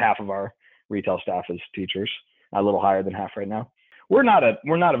about half of our retail staff as teachers, a little higher than half right now. We're not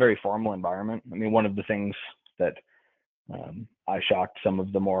a very formal environment. I mean, one of the things that I shocked some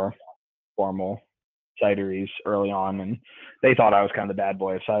of the more formal cideries early on, and they thought I was kind of the bad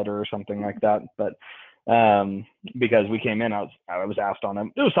boy of cider or something like that. But because we came in, I was asked on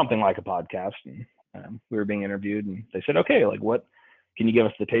it was something like a podcast, and we were being interviewed, and they said, okay, like, what can you give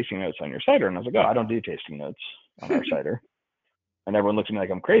us the tasting notes on your cider? And I was like, oh, I don't do tasting notes on our cider. And everyone looks at me like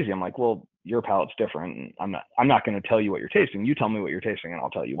I'm crazy. I'm like, well, your palate's different. And I'm not going to tell you what you're tasting. You tell me what you're tasting, and I'll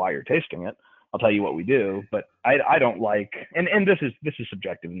tell you why you're tasting it. I'll tell you what we do. But I don't like, and this is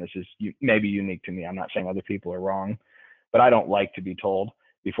subjective, and this is maybe unique to me. I'm not saying other people are wrong, but I don't like to be told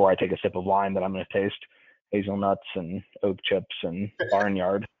before I take a sip of wine that I'm going to taste hazelnuts and oak chips and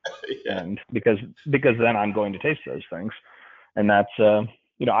barnyard, and because then I'm going to taste those things. And that's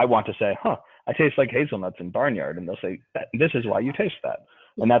I want to say, I taste like hazelnuts and barnyard, and they'll say, this is why you taste that.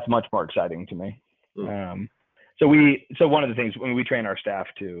 And that's much more exciting to me. So one of the things when we train our staff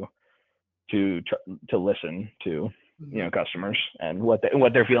to listen to customers and what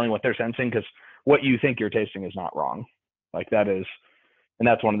they're feeling, what they're sensing, because what you think you're tasting is not wrong. Like that is, and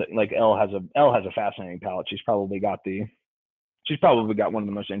that's one of the, like, Elle has a fascinating palate. She's probably got one of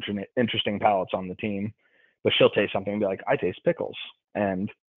the most interesting palates on the team. But she'll taste something and be like, I taste pickles,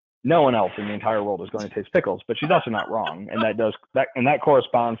 and no one else in the entire world is going to taste pickles. But she's also not wrong, and that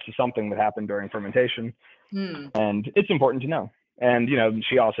corresponds to something that happened during fermentation, and it's important to know. And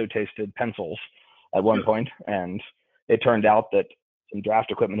she also tasted pencils at one point, and it turned out that some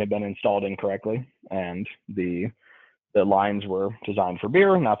draft equipment had been installed incorrectly, and the lines were designed for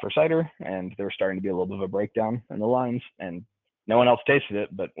beer, not for cider, and there was starting to be a little bit of a breakdown in the lines, and no one else tasted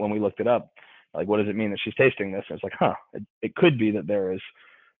it. But when we looked it up, like, what does it mean that she's tasting this? And it's like, it could be that there is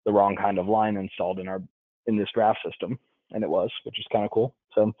the wrong kind of line installed in this draft system, and it was, which is kind of cool.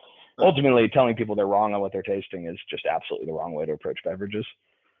 So ultimately, telling people they're wrong on what they're tasting is just absolutely the wrong way to approach beverages.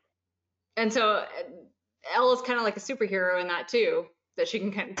 And so Elle is kind of like a superhero in that too, that she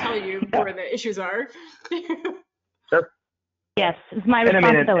can kind of tell you where the issues are. Sure. Yes, it's my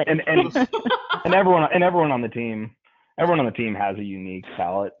responsibility. And everyone on the team. Everyone on the team has a unique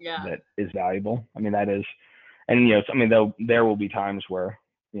palate that is valuable. I mean, that is, and there will be times where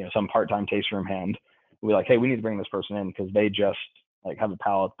some part-time taste room hand will be like, hey, we need to bring this person in because they just like have a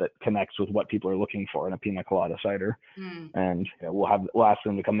palate that connects with what people are looking for in a pina colada cider. And we'll ask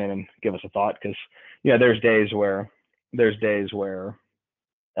them to come in and give us a thought, because there's days where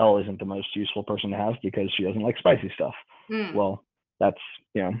Elle isn't the most useful person to have because she doesn't like spicy stuff. Well,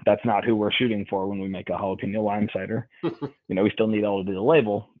 that's not who we're shooting for when we make a jalapeno lime cider. We still need Elle to do the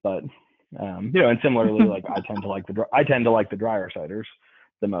label, but And similarly, like I tend to like the drier ciders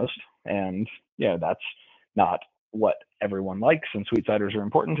the most, and that's not what everyone likes, and sweet ciders are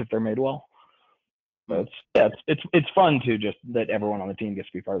important if they're made well. So it's fun to just that everyone on the team gets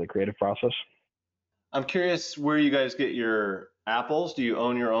to be part of the creative process. I'm curious where you guys get your apples. Do you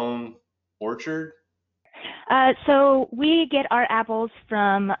own your own orchard? So we get our apples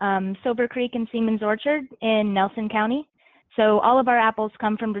from Silver Creek and Siemens Orchard in Nelson County. So all of our apples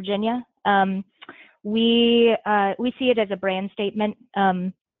come from Virginia. We see it as a brand statement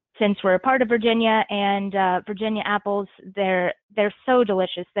since we're a part of Virginia, and Virginia apples, they're so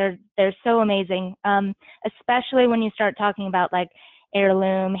delicious. They're so amazing, especially when you start talking about like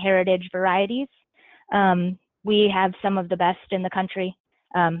heirloom heritage varieties. We have some of the best in the country,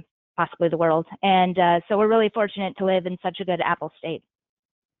 possibly the world. And so we're really fortunate to live in such a good apple state.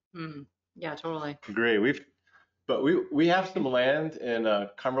 Yeah, totally. Great. We have some land in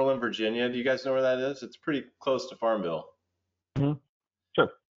Cumberland, Virginia. Do you guys know where that is? It's pretty close to Farmville. Mm-hmm. Sure.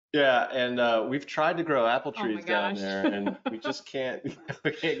 Yeah, and we've tried to grow apple trees down gosh. there, and we just can't.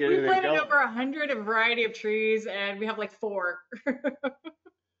 We can't get We anything planted going. over 100 variety of trees, and we have like 4.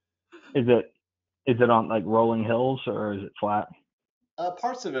 Is it on like rolling hills or is it flat?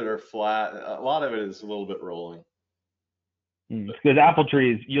 Parts of it are flat. A lot of it is a little bit rolling. Because apple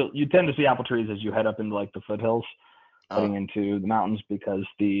trees, you tend to see apple trees as you head up into like the foothills, heading into the mountains, because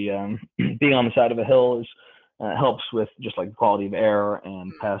the being on the side of a hill is helps with just like the quality of air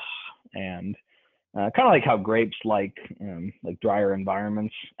and pests, and kind of like how grapes like drier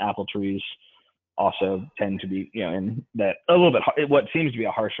environments. Apple trees also tend to be in that a little bit what seems to be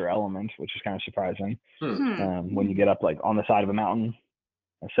a harsher element, which is kind of surprising when you get up like on the side of a mountain.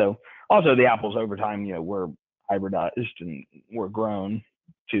 So also the apples over time were hybridized and were grown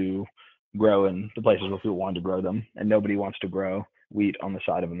to grow in the places where people wanted to grow them, and nobody wants to grow wheat on the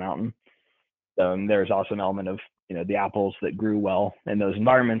side of a mountain. So there's also an element of the apples that grew well in those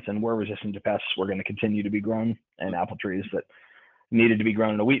environments and were resistant to pests were going to continue to be grown, and apple trees that needed to be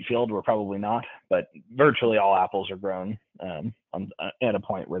grown in a wheat field were probably not. But virtually all apples are grown at a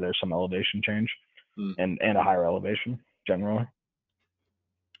point where there's some elevation change and a higher elevation generally.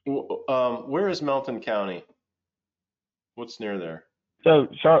 Where is Melton County? What's near there? So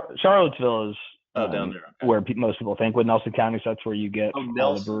Charlottesville is down there, okay. Where most people think with Nelson County. So that's where you get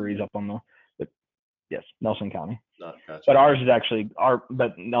all the breweries up on the. Yes, Nelson County. Gotcha. But ours is actually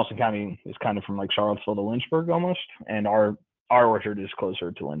but Nelson County is kind of from like Charlottesville to Lynchburg almost, and our orchard is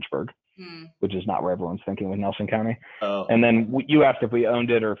closer to Lynchburg, which is not where everyone's thinking with Nelson County. Oh. And then you asked if we owned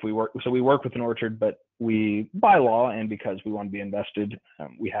it or if we work. So we work with an orchard, but we, by law and because we want to be invested,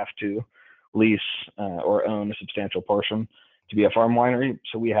 we have to lease or own a substantial portion to be a farm winery.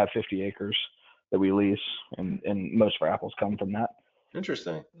 So we have 50 acres that we lease, and most of our apples come from that.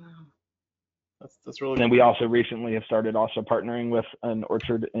 Interesting. Wow. That's really. And then we also recently have started also partnering with an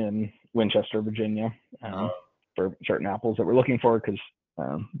orchard in Winchester, Virginia, for certain apples that we're looking for, because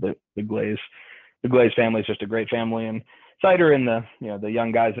the Glaze family is just a great family, and cider and the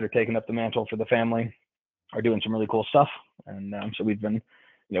young guys that are taking up the mantle for the family are doing some really cool stuff. And so we've been,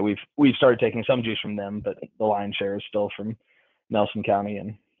 we've started taking some juice from them, but the lion's share is still from Nelson County,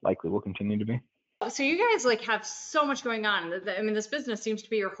 and likely will continue to be. So you guys like have so much going on. I mean, this business seems to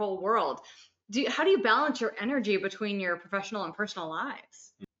be your whole world. How do you balance your energy between your professional and personal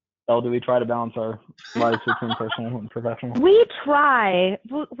lives? Do we try to balance our lives between personal and professional? We try.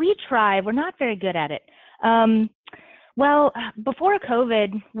 We're not very good at it. Well, before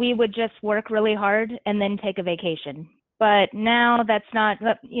COVID, we would just work really hard and then take a vacation. But now that's not,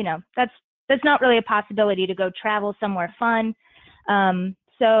 that's not really a possibility to go travel somewhere fun.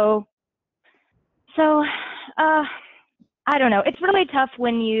 So I don't know. It's really tough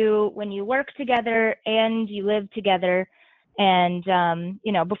when you work together and you live together, and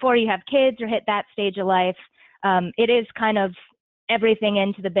before you have kids or hit that stage of life, it is kind of everything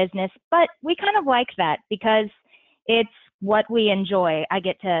into the business. But we kind of like that because it's what we enjoy. I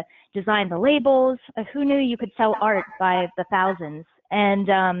get to design the labels. Who knew you could sell art by the thousands?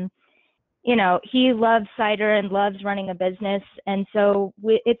 And he loves cider and loves running a business, and so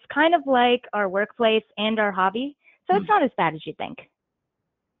it's kind of like our workplace and our hobby. So it's not as bad as you think.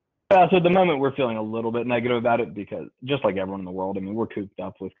 So at the moment, we're feeling a little bit negative about it because, just like everyone in the world, we're cooped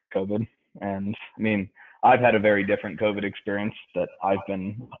up with COVID. And I've had a very different COVID experience, that I've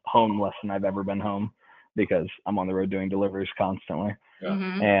been home less than I've ever been home because I'm on the road doing deliveries constantly. Yeah.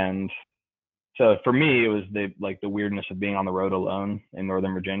 Mm-hmm. And so for me, it was the weirdness of being on the road alone in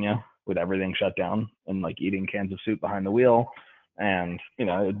Northern Virginia with everything shut down, and like eating cans of soup behind the wheel. And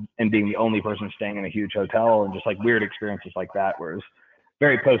and being the only person staying in a huge hotel, and just like weird experiences like that, whereas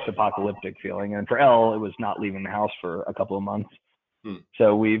very post-apocalyptic feeling. And for Elle, it was not leaving the house for a couple of months.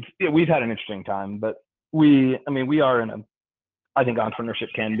 So we've had an interesting time, but we are I think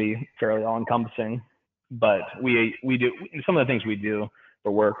entrepreneurship can be fairly all-encompassing, but we do some of the things we do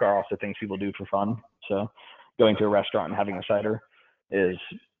for work are also things people do for fun. So going to a restaurant and having a cider is,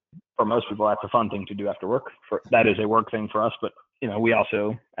 for most people, that's a fun thing to do after work. That is a work thing for us, but we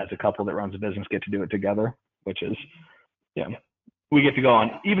also, as a couple that runs a business, get to do it together, which is, we get to go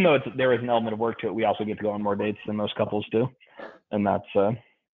on, even though there is an element of work to it, we also get to go on more dates than most couples do. And that's fun.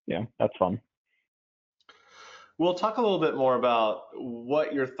 We'll talk a little bit more about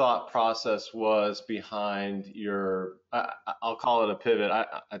what your thought process was behind I'll call it a pivot.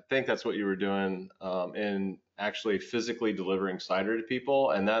 I think that's what you were doing in actually physically delivering cider to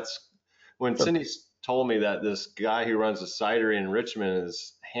people. And that's when Cindy told me that this guy who runs a cidery in Richmond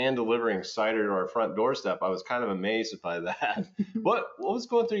is hand delivering cider to our front doorstep. I was kind of amazed by that. What was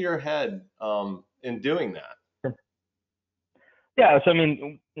going through your head in doing that? Yeah, so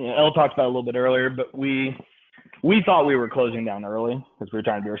Elle talked about it a little bit earlier, but we thought we were closing down early because we were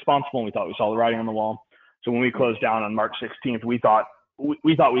trying to be responsible, and we thought we saw the writing on the wall. So when we closed down on March 16th, we thought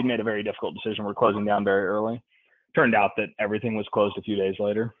we'd made a very difficult decision. We're closing down very early. Turned out that everything was closed a few days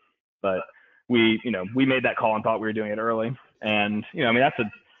later, but we made that call and thought we were doing it early. And that's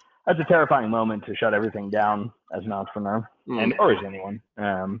a terrifying moment to shut everything down as an entrepreneur or as anyone.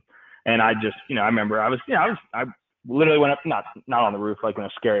 And I just I remember I literally went up, not on the roof like in a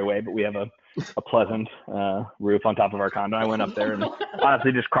scary way, but we have a pleasant roof on top of our condo. I went up there and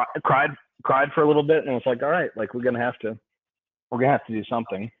honestly just cried for a little bit, and it was like, all right, like we're gonna have to do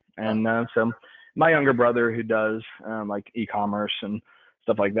something. And so my younger brother, who does like e-commerce and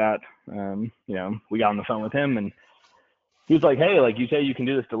stuff like that, we got on the phone with him, and he was like, hey, like you say you can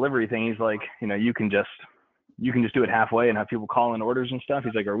do this delivery thing. He's like, you can just do it halfway and have people call in orders and stuff.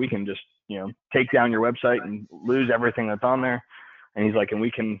 He's like, or we can just, take down your website and lose everything that's on there. And he's like, and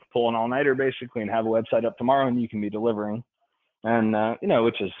we can pull an all-nighter basically and have a website up tomorrow and you can be delivering. And,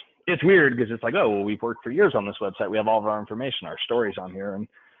 it's weird because it's like, oh, well, we've worked for years on this website. We have all of our information, our stories on here. And,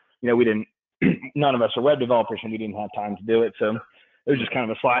 none of us are web developers and we didn't have time to do it. So it was just kind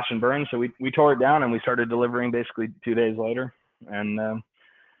of a slash and burn. So we tore it down and we started delivering basically 2 days later. And,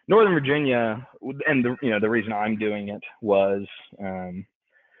 Northern Virginia, and the reason I'm doing it was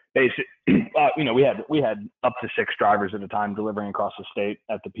basically, we had up to 6 drivers at a time delivering across the state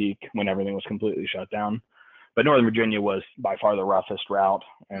at the peak when everything was completely shut down. But Northern Virginia was by far the roughest route,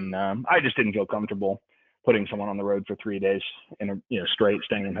 and I just didn't feel comfortable putting someone on the road for 3 days straight,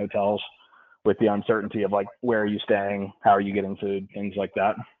 staying in hotels with the uncertainty of like, where are you staying, how are you getting food, things like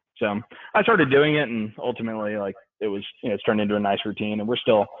that. So I started doing it, and ultimately, like, it was, it's turned into a nice routine, and we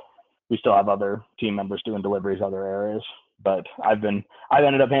still have other team members doing deliveries other areas. But I've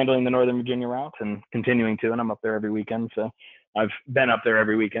ended up handling the Northern Virginia route and continuing to, and I'm up there every weekend. So I've been up there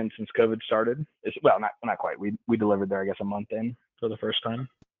every weekend since COVID started. Well, not quite. We delivered there, I guess, a month in for the first time.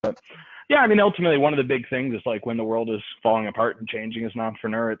 But yeah, ultimately one of the big things is like when the world is falling apart and changing as an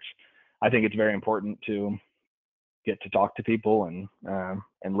entrepreneur, I think it's very important to get to talk to people and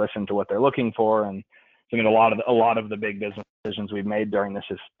listen to what they're looking for. And a lot of the big business decisions we've made during this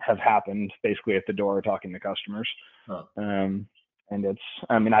have happened basically at the door talking to customers. Huh. And it's,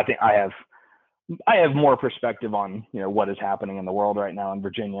 I think I have more perspective on, what is happening in the world right now in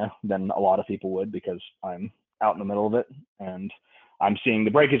Virginia than a lot of people would, because I'm out in the middle of it and I'm seeing the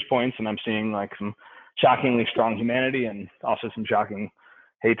breakage points, and I'm seeing like some shockingly strong humanity and also some shocking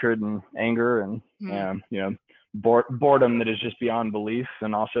hatred and anger and, boredom that is just beyond belief,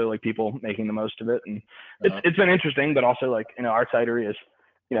 and also like people making the most of it. And it's been interesting, but also like, our cidery is,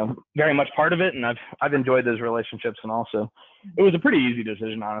 very much part of it. And I've enjoyed those relationships. And also it was a pretty easy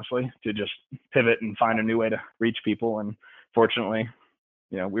decision, honestly, to just pivot and find a new way to reach people. And fortunately,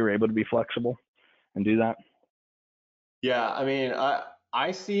 we were able to be flexible and do that. Yeah.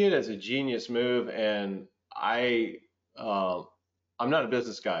 I see it as a genius move, and I'm not a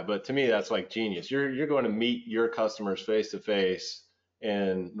business guy, but to me, that's like genius. You're going to meet your customers face to face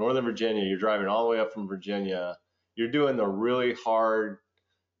in Northern Virginia. You're driving all the way up from Virginia. You're doing the really hard,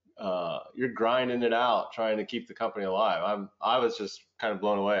 you're grinding it out, trying to keep the company alive. I was just kind of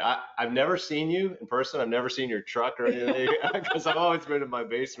blown away. I've never seen you in person. I've never seen your truck or anything because I've always been in my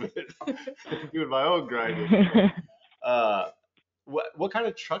basement doing my own grinding. What kind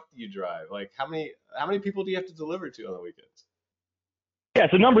of truck do you drive? Like how many people do you have to deliver to on the weekends? Yeah,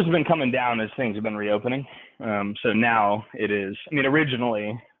 so numbers have been coming down as things have been reopening. So now it is,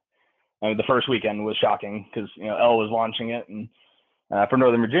 originally the first weekend was shocking because, Elle was launching it, and for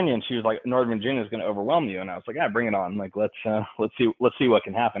Northern Virginia, and she was like, Northern Virginia is going to overwhelm you, and I was like, yeah, bring it on. Like, let's see what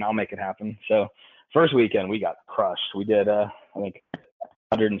can happen. I'll make it happen. So first weekend we got crushed. We did I think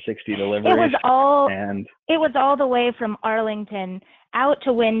 160 deliveries. It was all the way from Arlington out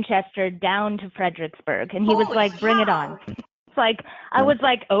to Winchester down to Fredericksburg, and he was like, "Bring it on." It's like I was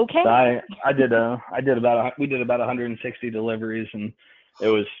like, "Okay." We did about 160 deliveries, and it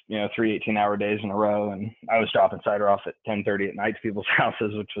was 3 18-hour days in a row, and I was dropping cider off at 10:30 at night to people's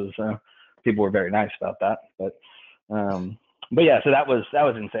houses, which was people were very nice about that. But yeah, so that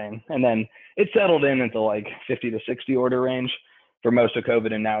was insane, and then it settled in at the like 50 to 60 order range for most of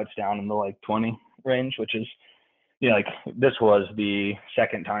COVID, and now it's down in the like 20 range, which is, like this was the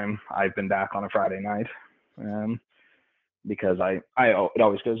second time I've been back on a Friday night, because it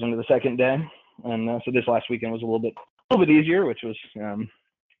always goes into the second day, and so this last weekend was a little bit easier, which was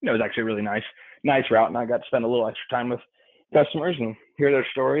it was actually a really nice route, and I got to spend a little extra time with customers and hear their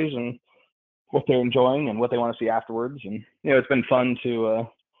stories and what they're enjoying and what they want to see afterwards, and it's been fun to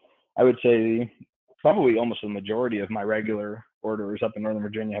I would say probably almost the majority of my regular orders up in Northern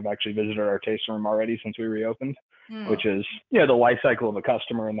Virginia have actually visited our tasting room already since we reopened, which is, the life cycle of a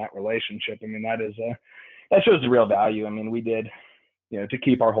customer and that relationship. I mean, that shows the real value. I mean, we did, to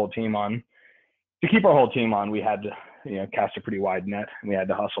keep our whole team on, we had to, cast a pretty wide net, and we had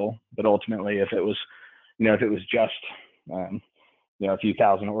to hustle. But ultimately, if it was just, a few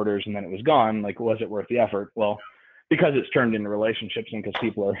thousand orders and then it was gone, like, was it worth the effort? Well, because it's turned into relationships, and because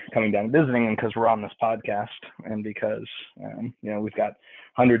people are coming down and visiting, and because we're on this podcast, and because we've got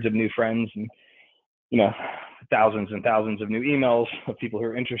hundreds of new friends, and thousands and thousands of new emails of people who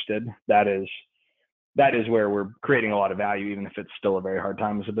are interested, that is where we're creating a lot of value, even if it's still a very hard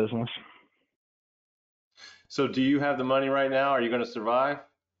time as a business. So do you have the money right now? Are you going to survive?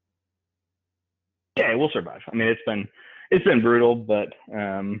 Yeah, we'll survive. I mean, it's been brutal, but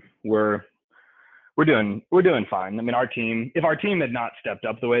we're doing fine. I mean, if our team had not stepped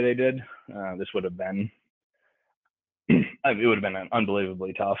up the way they did, this would have been, it would have been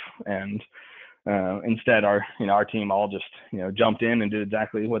unbelievably tough. And instead, our team all just jumped in and did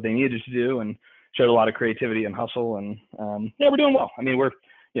exactly what they needed to do, and showed a lot of creativity and hustle. And we're doing well. I mean,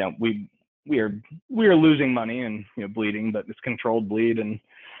 we are losing money and bleeding, but it's controlled bleed. And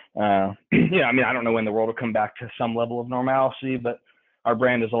I mean, I don't know when the world will come back to some level of normalcy, but our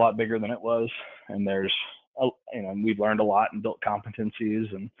brand is a lot bigger than it was, and we've learned a lot and built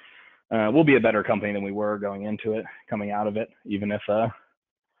competencies, and we'll be a better company than we were going into it, coming out of it, even if we're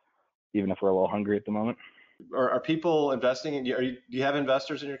a little hungry at the moment. Are people investing in you? Do you have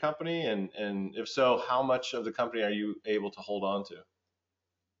investors in your company? And if so, how much of the company are you able to hold on to?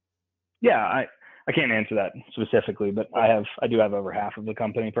 Yeah, I can't answer that specifically, but I do have over half of the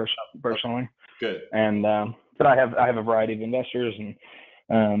company personally. Good. And but I have a variety of investors,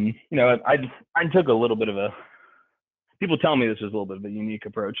 and I took a little bit of people tell me this is a little bit of a unique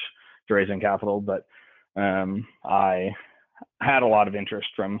approach to raising capital, but I had a lot of interest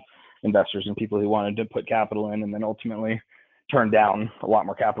from investors and people who wanted to put capital in, and then ultimately turned down a lot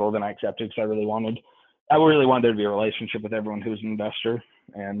more capital than I accepted, because I really wanted there to be a relationship with everyone who's an investor.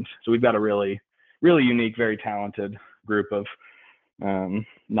 And so we've got a really, really unique, very talented group of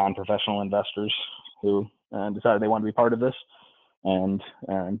non-professional investors who decided they want to be part of this. And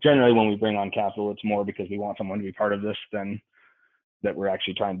generally, when we bring on capital, it's more because we want someone to be part of this than that we're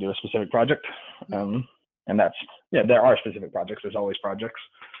actually trying to do a specific project. And that's, there are specific projects. There's always projects.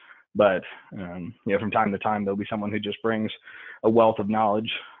 But from time to time, there'll be someone who just brings a wealth of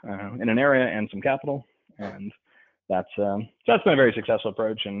knowledge in an area and some capital. And that's been a very successful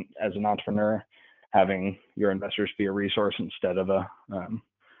approach. And as an entrepreneur, having your investors be a resource instead of a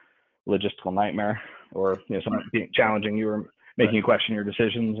logistical nightmare, or something being challenging you or making you question your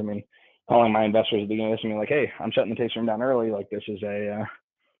decisions. I mean, calling my investors at the beginning of this and being like, hey, I'm shutting the tasting room down early. Like, this is a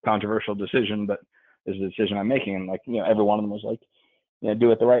controversial decision, but this is a decision I'm making. And like, every one of them was like,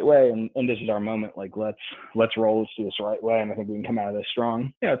 do it the right way. And this is our moment. Like, let's roll, let's do this the right way. And I think we can come out of this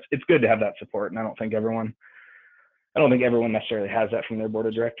strong. It's good to have that support. And I don't think everyone necessarily has that from their board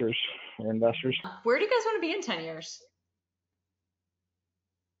of directors or investors. Where do you guys want to be in 10 years?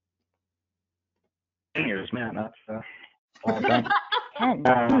 10 years, man, that's a long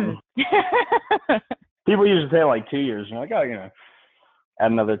time. People usually say like 2 years. And like, oh,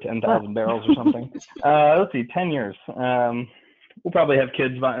 add another 10,000 barrels or something. Let's see, 10 years. We'll probably have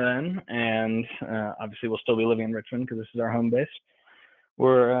kids by then, and obviously we'll still be living in Richmond because this is our home base.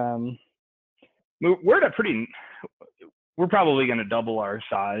 We're probably going to double our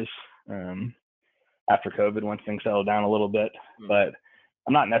size after COVID once things settle down a little bit, but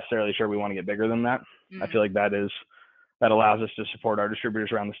I'm not necessarily sure we want to get bigger than that. I feel like that is that allows us to support our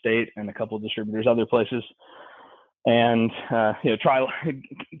distributors around the state and a couple of distributors other places, and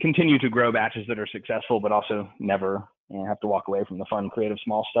continue to grow batches that are successful, but also never have to walk away from the fun, creative,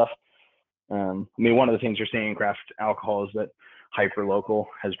 small stuff. I mean, one of the things you're seeing in craft alcohol is that hyper local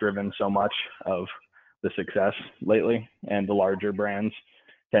has driven so much of the success lately, and the larger brands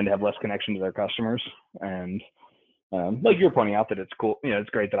tend to have less connection to their customers. And like you're pointing out, that it's cool, it's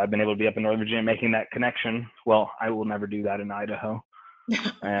great that I've been able to be up in Northern Virginia making that connection. Well, I will never do that in Idaho.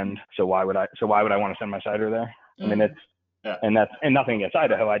 And so why would I want to send my cider there? I mean, and nothing against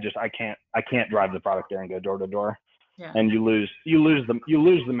Idaho. I can't drive the product there and go door to door. Yeah. And you lose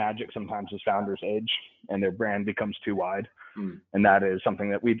the magic sometimes as founders age and their brand becomes too wide. And that is something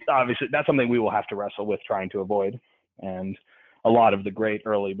that that's something we will have to wrestle with trying to avoid. And a lot of the great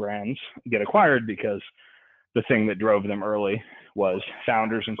early brands get acquired because the thing that drove them early was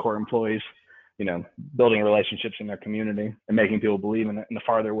founders and core employees, building relationships in their community and making people believe in it. And the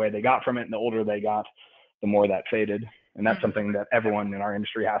farther away they got from it and the older they got, the more that faded. And that's something that everyone in our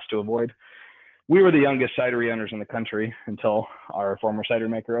industry has to avoid. We were the youngest cidery owners in the country until our former cider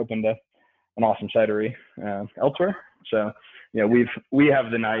maker opened an awesome cidery elsewhere. So, we're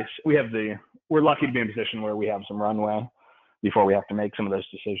lucky to be in a position where we have some runway before we have to make some of those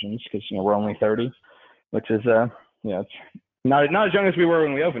decisions, because we're only 30, which is it's not as young as we were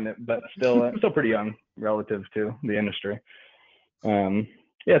when we opened it, but still pretty young relative to the industry. So I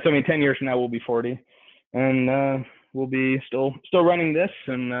mean, 10 years from now we'll be 40, and we'll be still running this,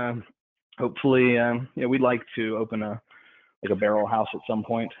 and hopefully we'd like to open a barrel house at some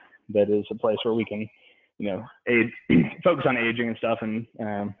point that is a place where we can focus on aging and stuff. And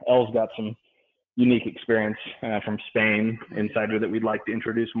Elle's got some unique experience from Spain in cider that we'd like to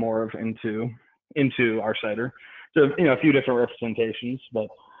introduce more of into our cider. So a few different representations, but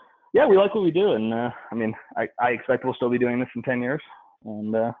yeah, we like what we do. And I mean, I expect we'll still be doing this in 10 years,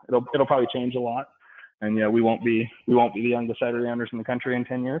 and it'll probably change a lot. And we won't be the youngest cider owners in the country in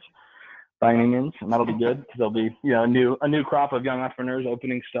 10 years by any means, and that'll be good, because there'll be a new crop of young entrepreneurs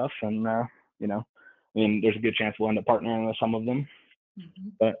opening stuff, and I mean, there's a good chance we'll end up partnering with some of them.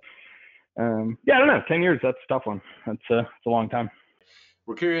 But I don't know, 10 years, that's a tough one. It's a long time.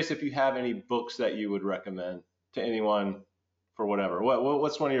 We're curious if you have any books that you would recommend to anyone for whatever.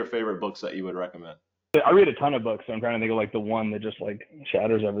 What's one of your favorite books that you would recommend? I read a ton of books, so I'm trying to think of the one that just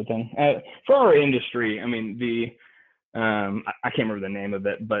shatters everything. For our industry, I mean, I can't remember the name of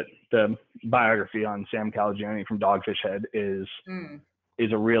it, but the biography on Sam Calagione from Dogfish Head is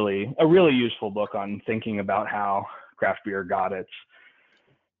a really useful book on thinking about how craft beer got its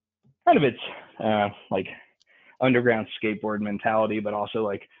underground skateboard mentality, but also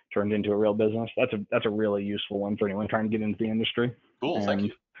turned into a real business. That's a really useful one for anyone trying to get into the industry. Cool, thank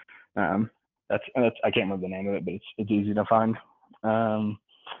you. That's I can't remember the name of it, but it's easy to find.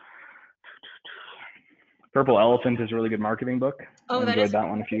 Purple Elephant is a really good marketing book. I enjoyed that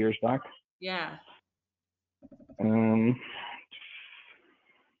one a few years back. Yeah.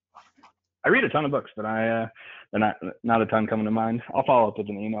 I read a ton of books, but they're not a ton coming to mind. I'll follow up with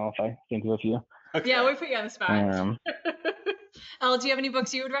an email if I think of a few. Okay. Yeah, we put you on the spot. Elle, do you have any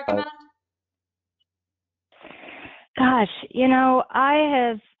books you would recommend? Gosh,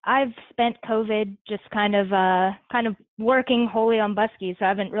 I've spent COVID just kind of working wholly on Buskey, so I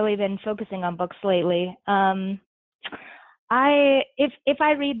haven't really been focusing on books lately. If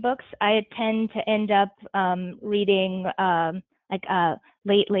I read books, I tend to end up reading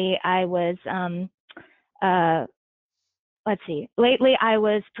lately I was lately I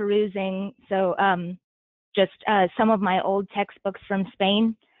was perusing just some of my old textbooks from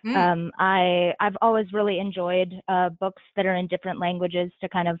Spain. I've always really enjoyed books that are in different languages to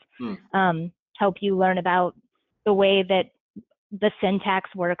kind of help you learn about the way that the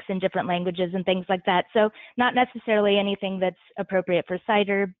syntax works in different languages and things like that. So not necessarily anything that's appropriate for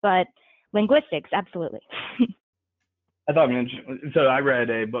cider, but linguistics, absolutely. So I read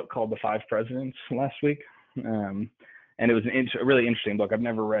a book called The Five Presidents last week, and it was a really interesting book. I've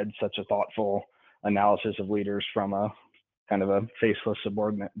never read such a thoughtful analysis of leaders from a kind of a faceless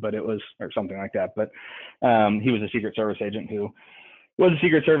subordinate, but it was, or something like that. But he was a Secret Service agent who was a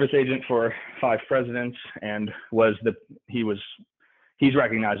Secret Service agent for 5 presidents, and he's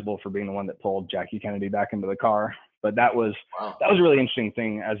recognizable for being the one that pulled Jackie Kennedy back into the car. But that was a really interesting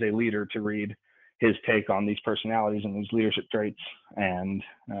thing as a leader to read his take on these personalities and these leadership traits. And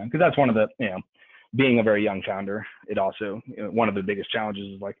because that's one of the, being a very young founder, it also, one of the biggest challenges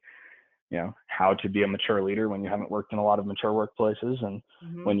is how to be a mature leader when you haven't worked in a lot of mature workplaces, and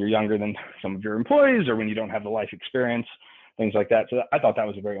when you're younger than some of your employees, or when you don't have the life experience. things like that. So I thought that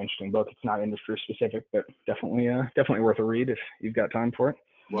was a very interesting book. It's not industry specific, but definitely worth a read if you've got time for it.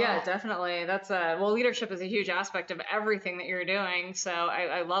 Wow. Yeah, definitely. That's well, leadership is a huge aspect of everything that you're doing. So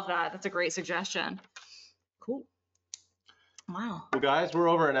I love that. That's a great suggestion. Cool. Wow. Well, guys, we're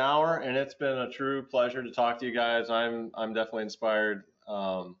over an hour, and it's been a true pleasure to talk to you guys. I'm definitely inspired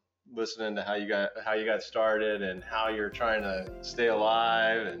listening to how you got started and how you're trying to stay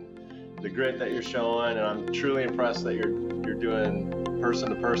alive and the grit that you're showing. And I'm truly impressed that you're doing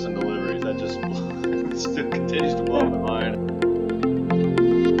person-to-person deliveries. That just still continues to blow my mind.